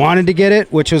way we wanted to get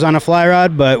it, which was on a fly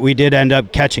rod, but we did end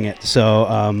up catching it.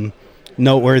 So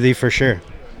noteworthy for sure.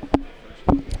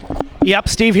 Yep,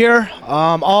 Steve here.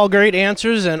 All great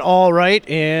answers and all right.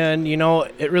 And,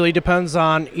 it really depends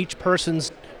on each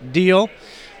person's deal.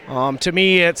 To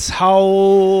me, it's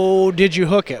how did you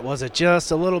hook it? Was it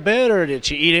just a little bit, or did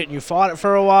you eat it and you fought it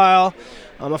for a while?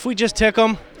 If we just tick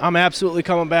them, I'm absolutely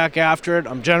coming back after it.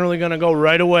 I'm generally going to go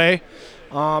right away.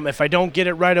 If I don't get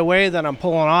it right away, then I'm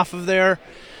pulling off of there.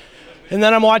 And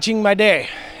then I'm watching my day,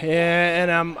 and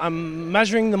I'm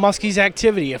measuring the muskie's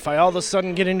activity. If I all of a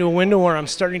sudden get into a window where I'm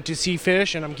starting to see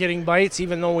fish and I'm getting bites,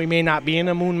 even though we may not be in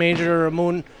a moon major or a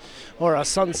moon or a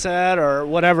sunset or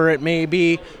whatever it may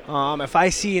be, if I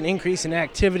see an increase in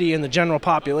activity in the general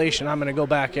population, I'm going to go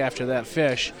back after that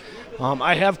fish.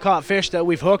 I have caught fish that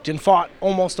we've hooked and fought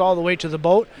almost all the way to the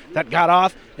boat that got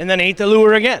off and then ate the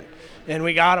lure again. And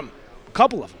we got them, a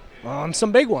couple of them,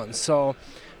 some big ones. So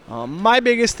my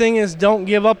biggest thing is don't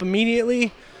give up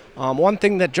immediately. One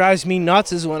thing that drives me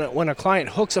nuts is when a client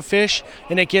hooks a fish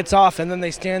and it gets off and then they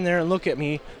stand there and look at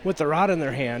me with the rod in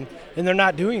their hand and they're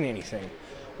not doing anything.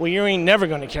 Well, you ain't never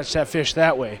going to catch that fish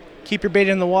that way. Keep your bait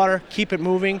in the water, keep it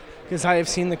moving, because I have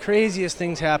seen the craziest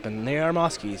things happen. They are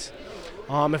muskies.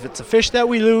 If it's a fish that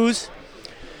we lose,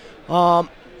 I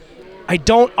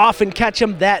don't often catch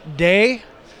them that day,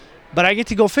 but I get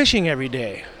to go fishing every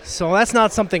day. So that's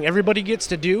not something everybody gets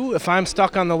to do. If I'm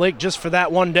stuck on the lake just for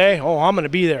that one day, I'm going to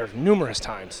be there numerous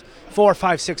times, 4,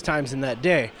 5, 6 times in that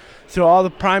day. Through all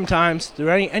the prime times, through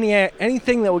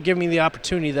anything that would give me the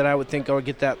opportunity that I would think I would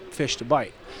get that fish to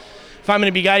bite. If I'm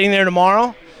going to be guiding there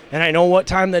tomorrow, and I know what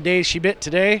time of the day she bit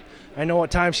today, I know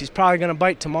what time she's probably going to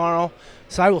bite tomorrow,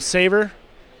 so I will save her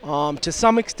to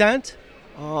some extent.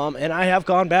 And I have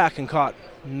gone back and caught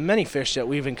many fish that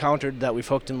we've encountered that we've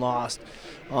hooked and lost.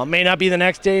 May not be the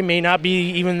next day, may not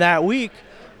be even that week,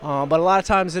 but a lot of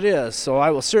times it is. So I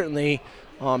will certainly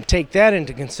take that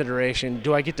into consideration.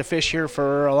 Do I get to fish here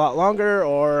for a lot longer,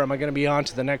 or am I going to be on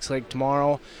to the next lake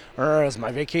tomorrow, or is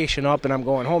my vacation up and I'm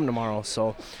going home tomorrow?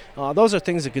 So those are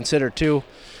things to consider too.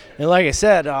 And like I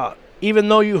said, even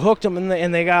though you hooked them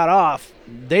and they got off,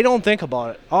 they don't think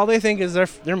about it. All they think is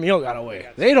their meal got away.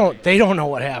 They don't know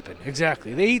what happened.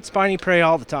 Exactly. They eat spiny prey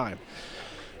all the time.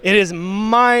 It is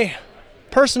my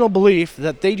personal belief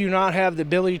that they do not have the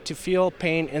ability to feel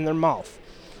pain in their mouth,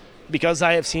 because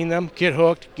I have seen them get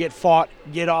hooked, get fought,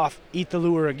 get off, eat the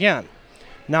lure again.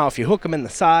 Now, if you hook them in the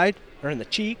side or in the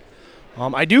cheek,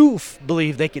 I do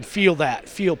believe they can feel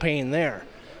pain there.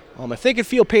 If they could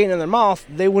feel pain in their mouth,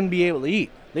 they wouldn't be able to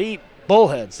eat. They eat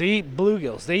bullheads, they eat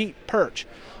bluegills, they eat perch.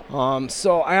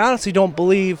 So I honestly don't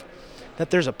believe that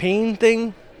there's a pain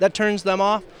thing that turns them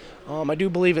off. I do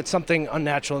believe it's something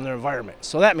unnatural in their environment,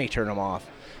 so that may turn them off.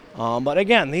 But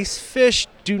again, these fish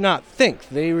do not think.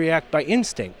 They react by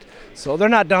instinct. So they're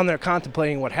not down there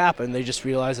contemplating what happened. They just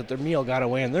realize that their meal got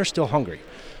away and they're still hungry.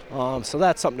 So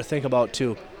that's something to think about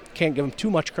too. Can't give them too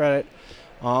much credit.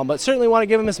 But certainly want to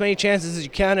give them as many chances as you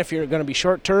can if you're going to be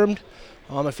short-termed.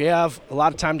 If you have a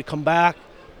lot of time to come back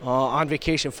on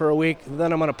vacation for a week,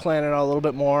 then I'm going to plan it out a little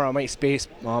bit more. I might space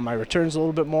my returns a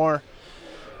little bit more.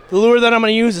 The lure that I'm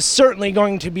going to use is certainly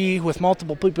going to be with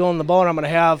multiple people in the boat. I'm going to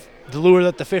have the lure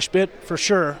that the fish bit for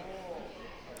sure.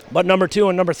 But number 2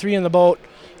 and number 3 in the boat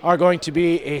are going to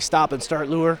be a stop and start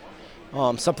lure.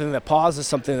 Something that pauses,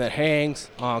 something that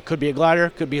hangs. Could be a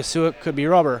glider, could be a suet, could be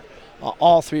rubber.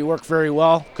 All 3 work very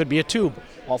well. Could be a tube.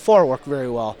 All 4 work very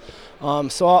well.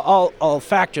 So I'll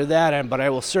factor that in, but I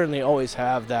will certainly always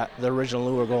have the original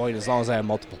lure going as long as I have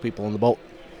multiple people in the boat.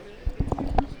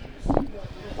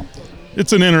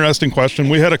 It's an interesting question.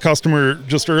 We had a customer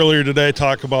just earlier today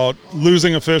talk about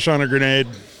losing a fish on a grenade,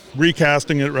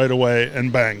 recasting it right away,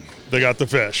 and bang, they got the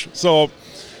fish. So,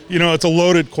 it's a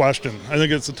loaded question. I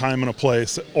think it's a time and a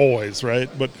place always, right?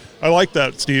 But I like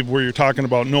that, Steve, where you're talking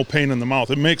about no pain in the mouth.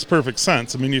 It makes perfect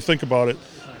sense. I mean, you think about it,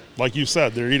 like you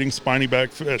said, they're eating spiny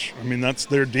back fish. I mean, that's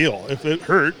their deal. If it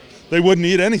hurt, they wouldn't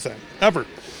eat anything, ever.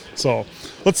 So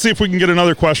let's see if we can get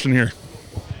another question here.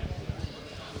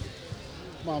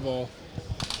 Come on, Bo.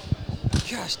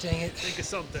 Gosh dang it. Think of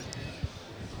something.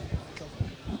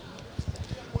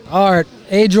 All right,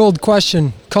 age-old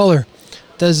question, color.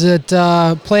 Does it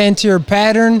play into your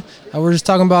pattern? We're just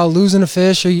talking about losing a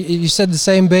fish. You said the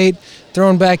same bait,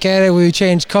 throwing back at it, we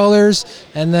change colors.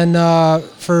 And then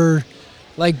for,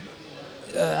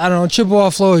 Chippewa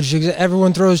flowage,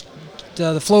 everyone throws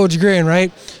the flowage green,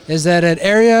 right? Is that an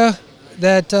area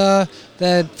that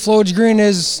flowage green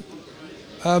is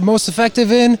most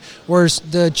effective in, or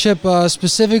the chip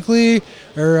specifically,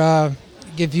 or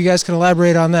if you guys can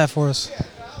elaborate on that for us.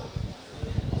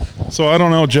 So I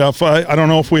don't know, Jeff. I don't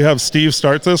know if we have Steve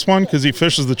start this one because he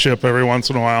fishes the chip every once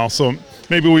in a while. So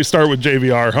maybe we start with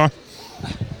JVR, huh?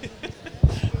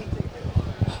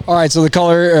 All right, so the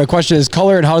color question is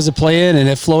color and how does it play in, and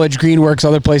if flowage green works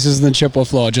other places than Chippewa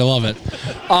flowage. I love it.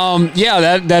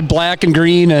 Yeah, that black and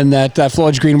green and that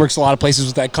flowage green works a lot of places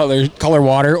with that color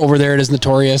water. Over there it is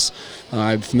notorious.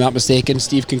 If I'm not mistaken,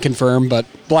 Steve can confirm, but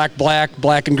black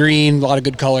and green, a lot of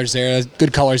good colors there.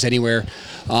 Good colors anywhere.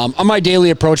 On my daily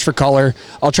approach for color,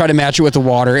 I'll try to match it with the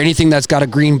water. Anything that's got a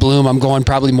green bloom, I'm going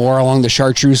probably more along the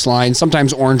chartreuse line.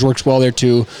 Sometimes orange works well there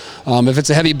too. If it's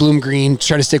a heavy bloom green,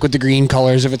 try to stick with the green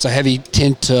colors. If it's a heavy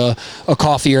tint to a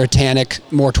coffee or a tannic,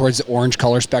 more towards the orange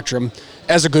color spectrum.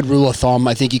 As a good rule of thumb,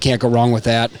 I think you can't go wrong with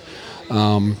that.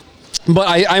 But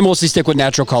I mostly stick with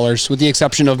natural colors, with the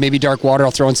exception of maybe dark water.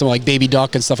 I'll throw in some like baby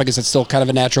duck and stuff. I guess it's still kind of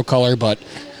a natural color, but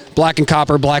black and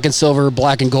copper, black and silver,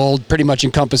 black and gold pretty much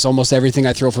encompass almost everything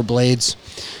I throw for blades.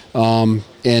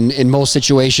 In most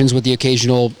situations, with the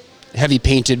occasional heavy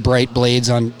painted bright blades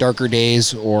on darker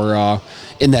days or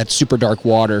in that super dark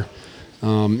water.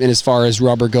 And as far as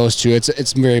rubber goes too,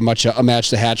 it's very much a match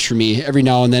the hatch for me every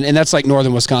now and then, and that's like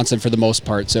northern Wisconsin for the most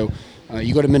part. So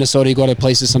you go to Minnesota, you go to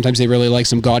places, sometimes they really like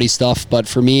some gaudy stuff, but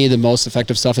for me the most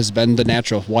effective stuff has been the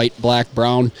natural, white, black,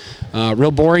 brown,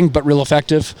 real boring but real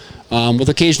effective, with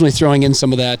occasionally throwing in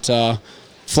some of that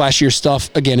flashier stuff,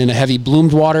 again in a heavy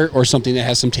bloomed water or something that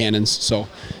has some tannins. So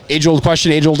age-old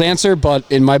question, age-old answer, but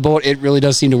in my boat it really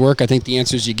does seem to work. I think the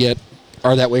answers you get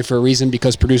are that way for a reason,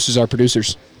 because producers are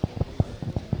producers.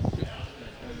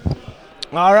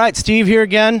 All right, Steve here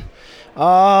again.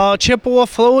 Chippewa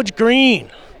flowage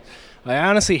green. I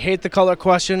honestly hate the color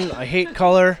question. I hate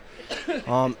color.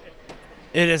 It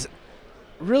is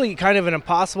really kind of an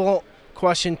impossible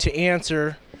question to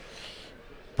answer,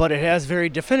 but it has very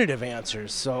definitive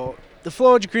answers. So the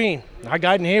flowage green, I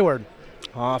guide in Hayward.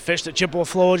 Fished at Chippewa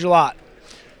flowage a lot.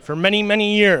 For many,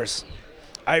 many years,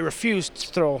 I refused to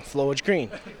throw flowage green.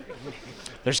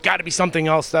 There's got to be something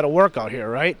else that'll work out here,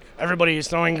 right? Everybody is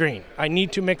throwing green. I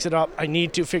need to mix it up. I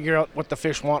need to figure out what the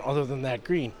fish want other than that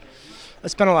green. I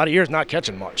spent a lot of years not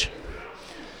catching much.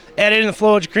 Add in the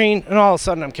flowage green, and all of a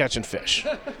sudden I'm catching fish.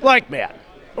 Like that,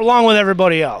 along with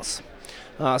everybody else.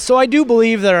 So I do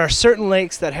believe there are certain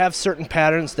lakes that have certain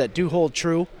patterns that do hold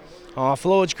true.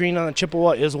 Flowage green on the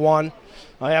Chippewa is one.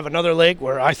 I have another lake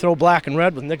where I throw black and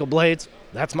red with nickel blades.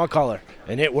 That's my color,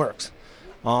 and it works.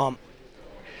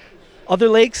 Other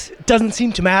lakes, it doesn't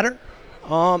seem to matter.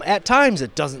 At times,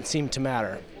 it doesn't seem to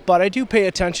matter. But I do pay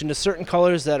attention to certain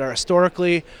colors that are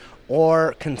historically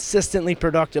or consistently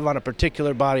productive on a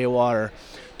particular body of water.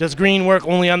 Does green work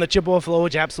only on the Chippewa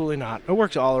flowage? Absolutely not. It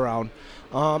works all around.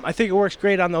 I think it works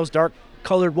great on those dark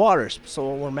colored waters.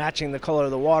 So we're matching the color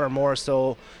of the water more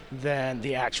so than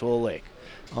the actual lake.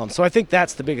 So I think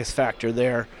that's the biggest factor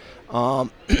there. But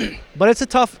it's a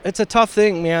tough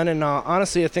thing, man, and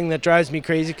honestly a thing that drives me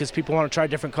crazy because people want to try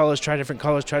different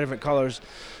colors.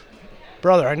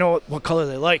 Brother, I know what color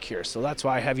they like here, so that's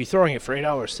why I have you throwing it for 8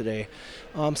 hours today.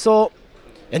 And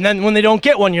then when they don't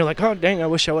get one, you're like, oh, dang, I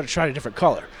wish I would have tried a different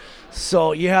color.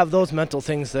 So you have those mental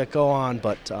things that go on,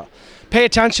 but pay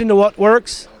attention to what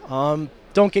works.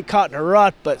 Don't get caught in a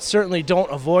rut, but certainly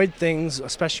don't avoid things,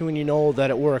 especially when you know that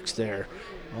it works there.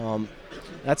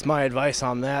 That's my advice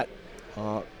on that.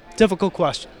 Difficult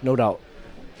question, no doubt.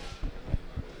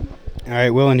 All right,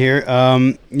 Willen here.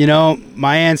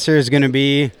 My answer is going to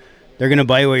be they're going to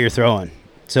bite what you're throwing.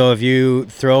 So if you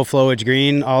throw flowage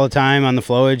green all the time on the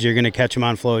flowage, you're going to catch them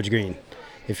on flowage green.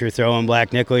 If you're throwing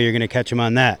black nickel, you're going to catch them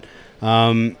on that.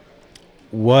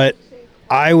 What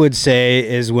I would say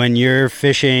is when you're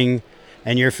fishing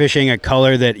and you're fishing a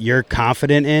color that you're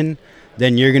confident in,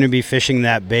 then you're going to be fishing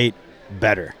that bait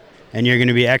better. And you're going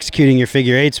to be executing your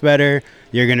figure eights better.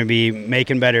 You're going to be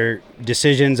making better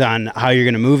decisions on how you're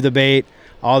going to move the bait,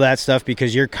 all that stuff,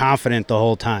 because you're confident the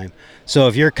whole time. So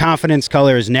if your confidence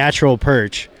color is natural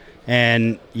perch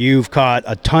and you've caught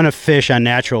a ton of fish on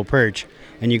natural perch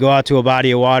and you go out to a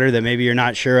body of water that maybe you're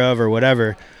not sure of or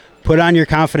whatever, put on your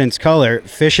confidence color,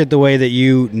 fish it the way that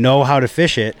you know how to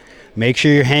fish it. Make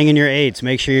sure you're hanging your eights.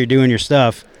 Make sure you're doing your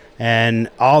stuff. And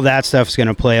all that stuff is going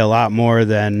to play a lot more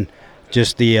than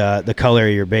just the color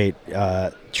of your bait.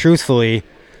 Truthfully,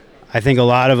 I think a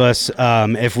lot of us,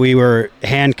 if we were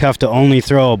handcuffed to only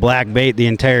throw a black bait the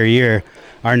entire year,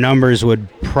 our numbers would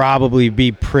probably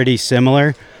be pretty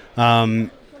similar.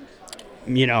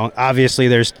 obviously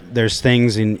there's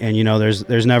things and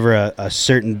there's never a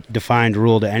certain defined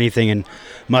rule to anything in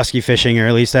musky fishing, or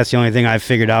at least that's the only thing I've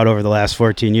figured out over the last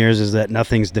 14 years is that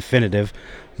nothing's definitive.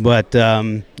 But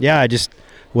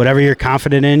whatever you're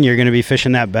confident in, you're going to be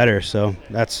fishing that better. So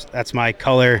that's my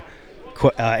color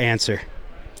answer.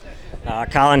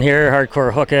 Colin here,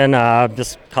 hardcore hooking.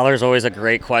 This color is always a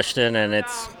great question, and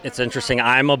it's interesting.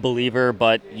 I'm a believer,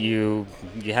 but you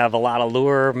have a lot of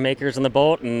lure makers in the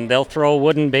boat, and they'll throw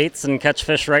wooden baits and catch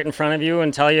fish right in front of you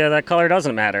and tell you that color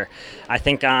doesn't matter. I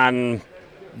think on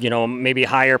maybe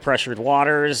higher pressured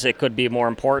waters, it could be more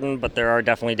important, but there are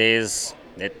definitely days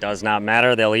it does not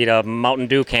matter. They'll eat a Mountain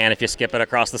Dew can if you skip it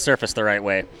across the surface the right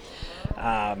way.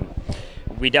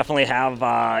 We definitely have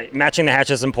matching the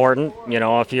hatch is important.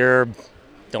 If you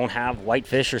don't have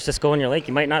whitefish or Cisco in your lake,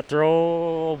 you might not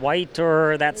throw white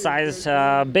or that size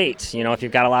bait. If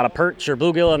you've got a lot of perch or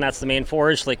bluegill and that's the main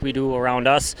forage like we do around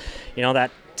us,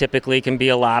 that typically can be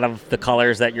a lot of the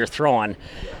colors that you're throwing.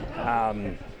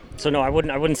 So no, I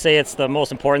wouldn't say it's the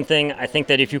most important thing. I think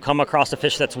that if you come across a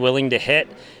fish that's willing to hit,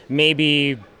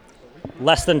 maybe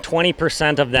less than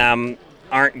 20% of them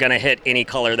aren't going to hit any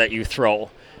color that you throw.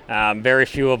 Very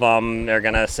few of them, they're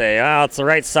going to say, it's the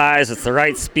right size, it's the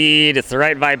right speed, it's the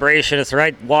right vibration, it's the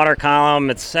right water column,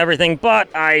 it's everything,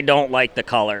 but I don't like the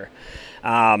color.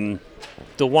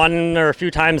 The one or a few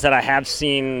times that I have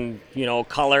seen,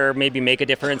 color maybe make a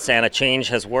difference and a change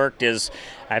has worked is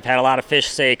I've had a lot of fish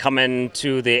say come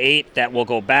into the 8 that will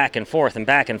go back and forth, and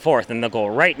they'll go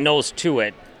right nose to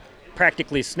it,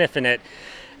 practically sniffing it,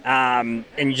 and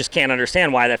you just can't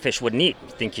understand why that fish wouldn't eat.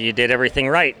 You think you did everything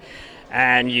right.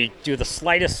 And you do the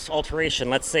slightest alteration,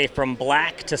 let's say from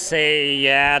black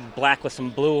to black with some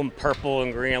blue and purple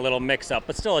and green, a little mix up,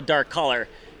 but still a dark color.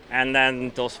 And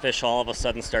then those fish all of a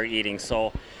sudden start eating.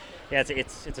 So yeah,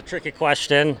 it's a tricky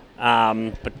question,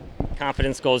 but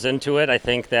confidence goes into it. I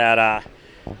think that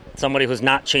somebody who's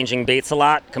not changing baits a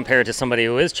lot compared to somebody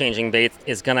who is changing baits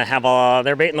is going to have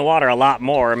their bait in the water a lot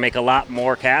more, make a lot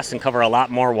more casts and cover a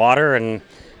lot more water, and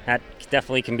that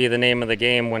definitely can be the name of the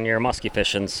game when you're musky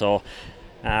fishing. So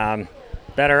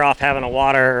better off having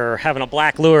a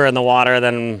black lure in the water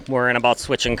than worrying about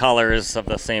switching colors of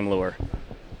the same lure.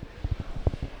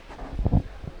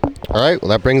 All right, well,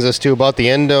 that brings us to about the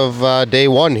end of day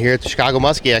one here at the Chicago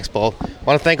Muskie Expo. I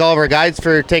want to thank all of our guides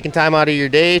for taking time out of your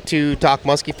day to talk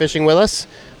muskie fishing with us.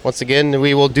 Once again,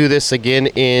 we will do this again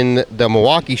in the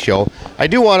Milwaukee Show. I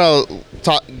do want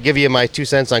to give you my 2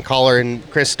 cents on color, and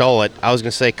Chris stole it. I was going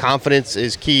to say confidence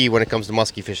is key when it comes to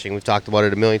muskie fishing. We've talked about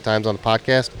it a million times on the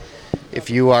podcast.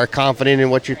 If you are confident in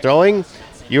what you're throwing,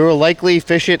 you will likely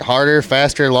fish it harder,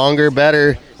 faster, longer,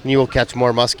 better, and you will catch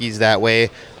more muskies that way.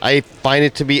 I find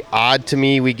it to be odd to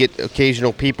me. We get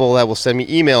occasional people that will send me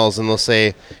emails and they'll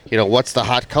say, what's the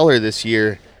hot color this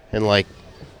year? And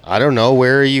I don't know,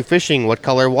 where are you fishing? What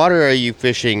color water are you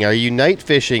fishing? Are you night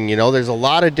fishing? There's a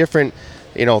lot of different,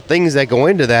 things that go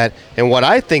into that. And what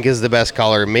I think is the best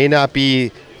color may not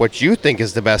be what you think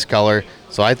is the best color.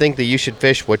 So I think that you should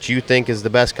fish what you think is the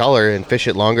best color and fish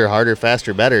it longer, harder,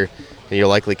 faster, better, and you'll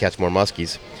likely catch more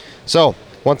muskies. So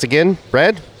once again,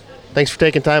 Brad, thanks for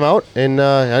taking time out. And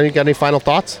you got any final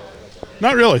thoughts?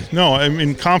 Not really. No, I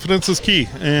mean, confidence is key.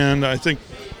 And I think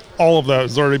all of that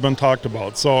has already been talked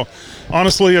about. So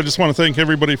honestly, I just want to thank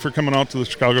everybody for coming out to the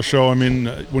Chicago show. I mean,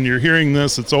 when you're hearing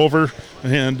this, it's over,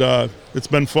 and it's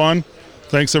been fun.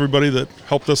 Thanks everybody that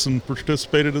helped us and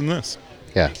participated in this.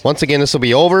 Yeah, once again, this will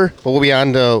be over, but we'll be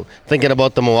on to thinking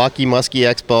about the Milwaukee Muskie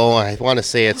Expo. I want to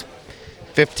say it's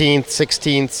 15th,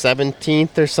 16th,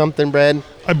 17th or something, Brad?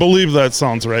 I believe that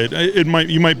sounds right.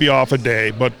 You might be off a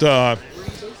day, but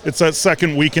it's that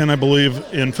second weekend, I believe,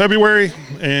 in February,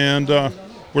 and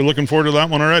we're looking forward to that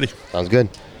one already. Sounds good.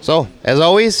 So, as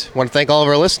always, I want to thank all of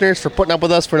our listeners for putting up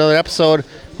with us for another episode.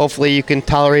 Hopefully you can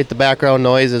tolerate the background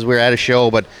noise as we're at a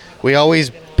show, but we always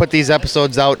put these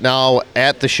episodes out now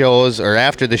at the shows or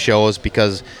after the shows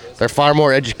because they're far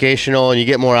more educational and you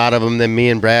get more out of them than me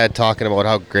and Brad talking about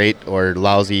how great or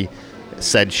lousy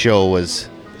said show was,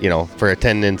 for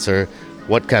attendance or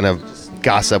what kind of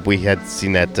gossip we had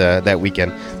seen that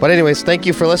weekend. But anyways, thank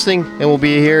you for listening, and we'll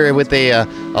be here with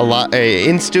a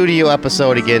in-studio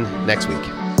episode again next week.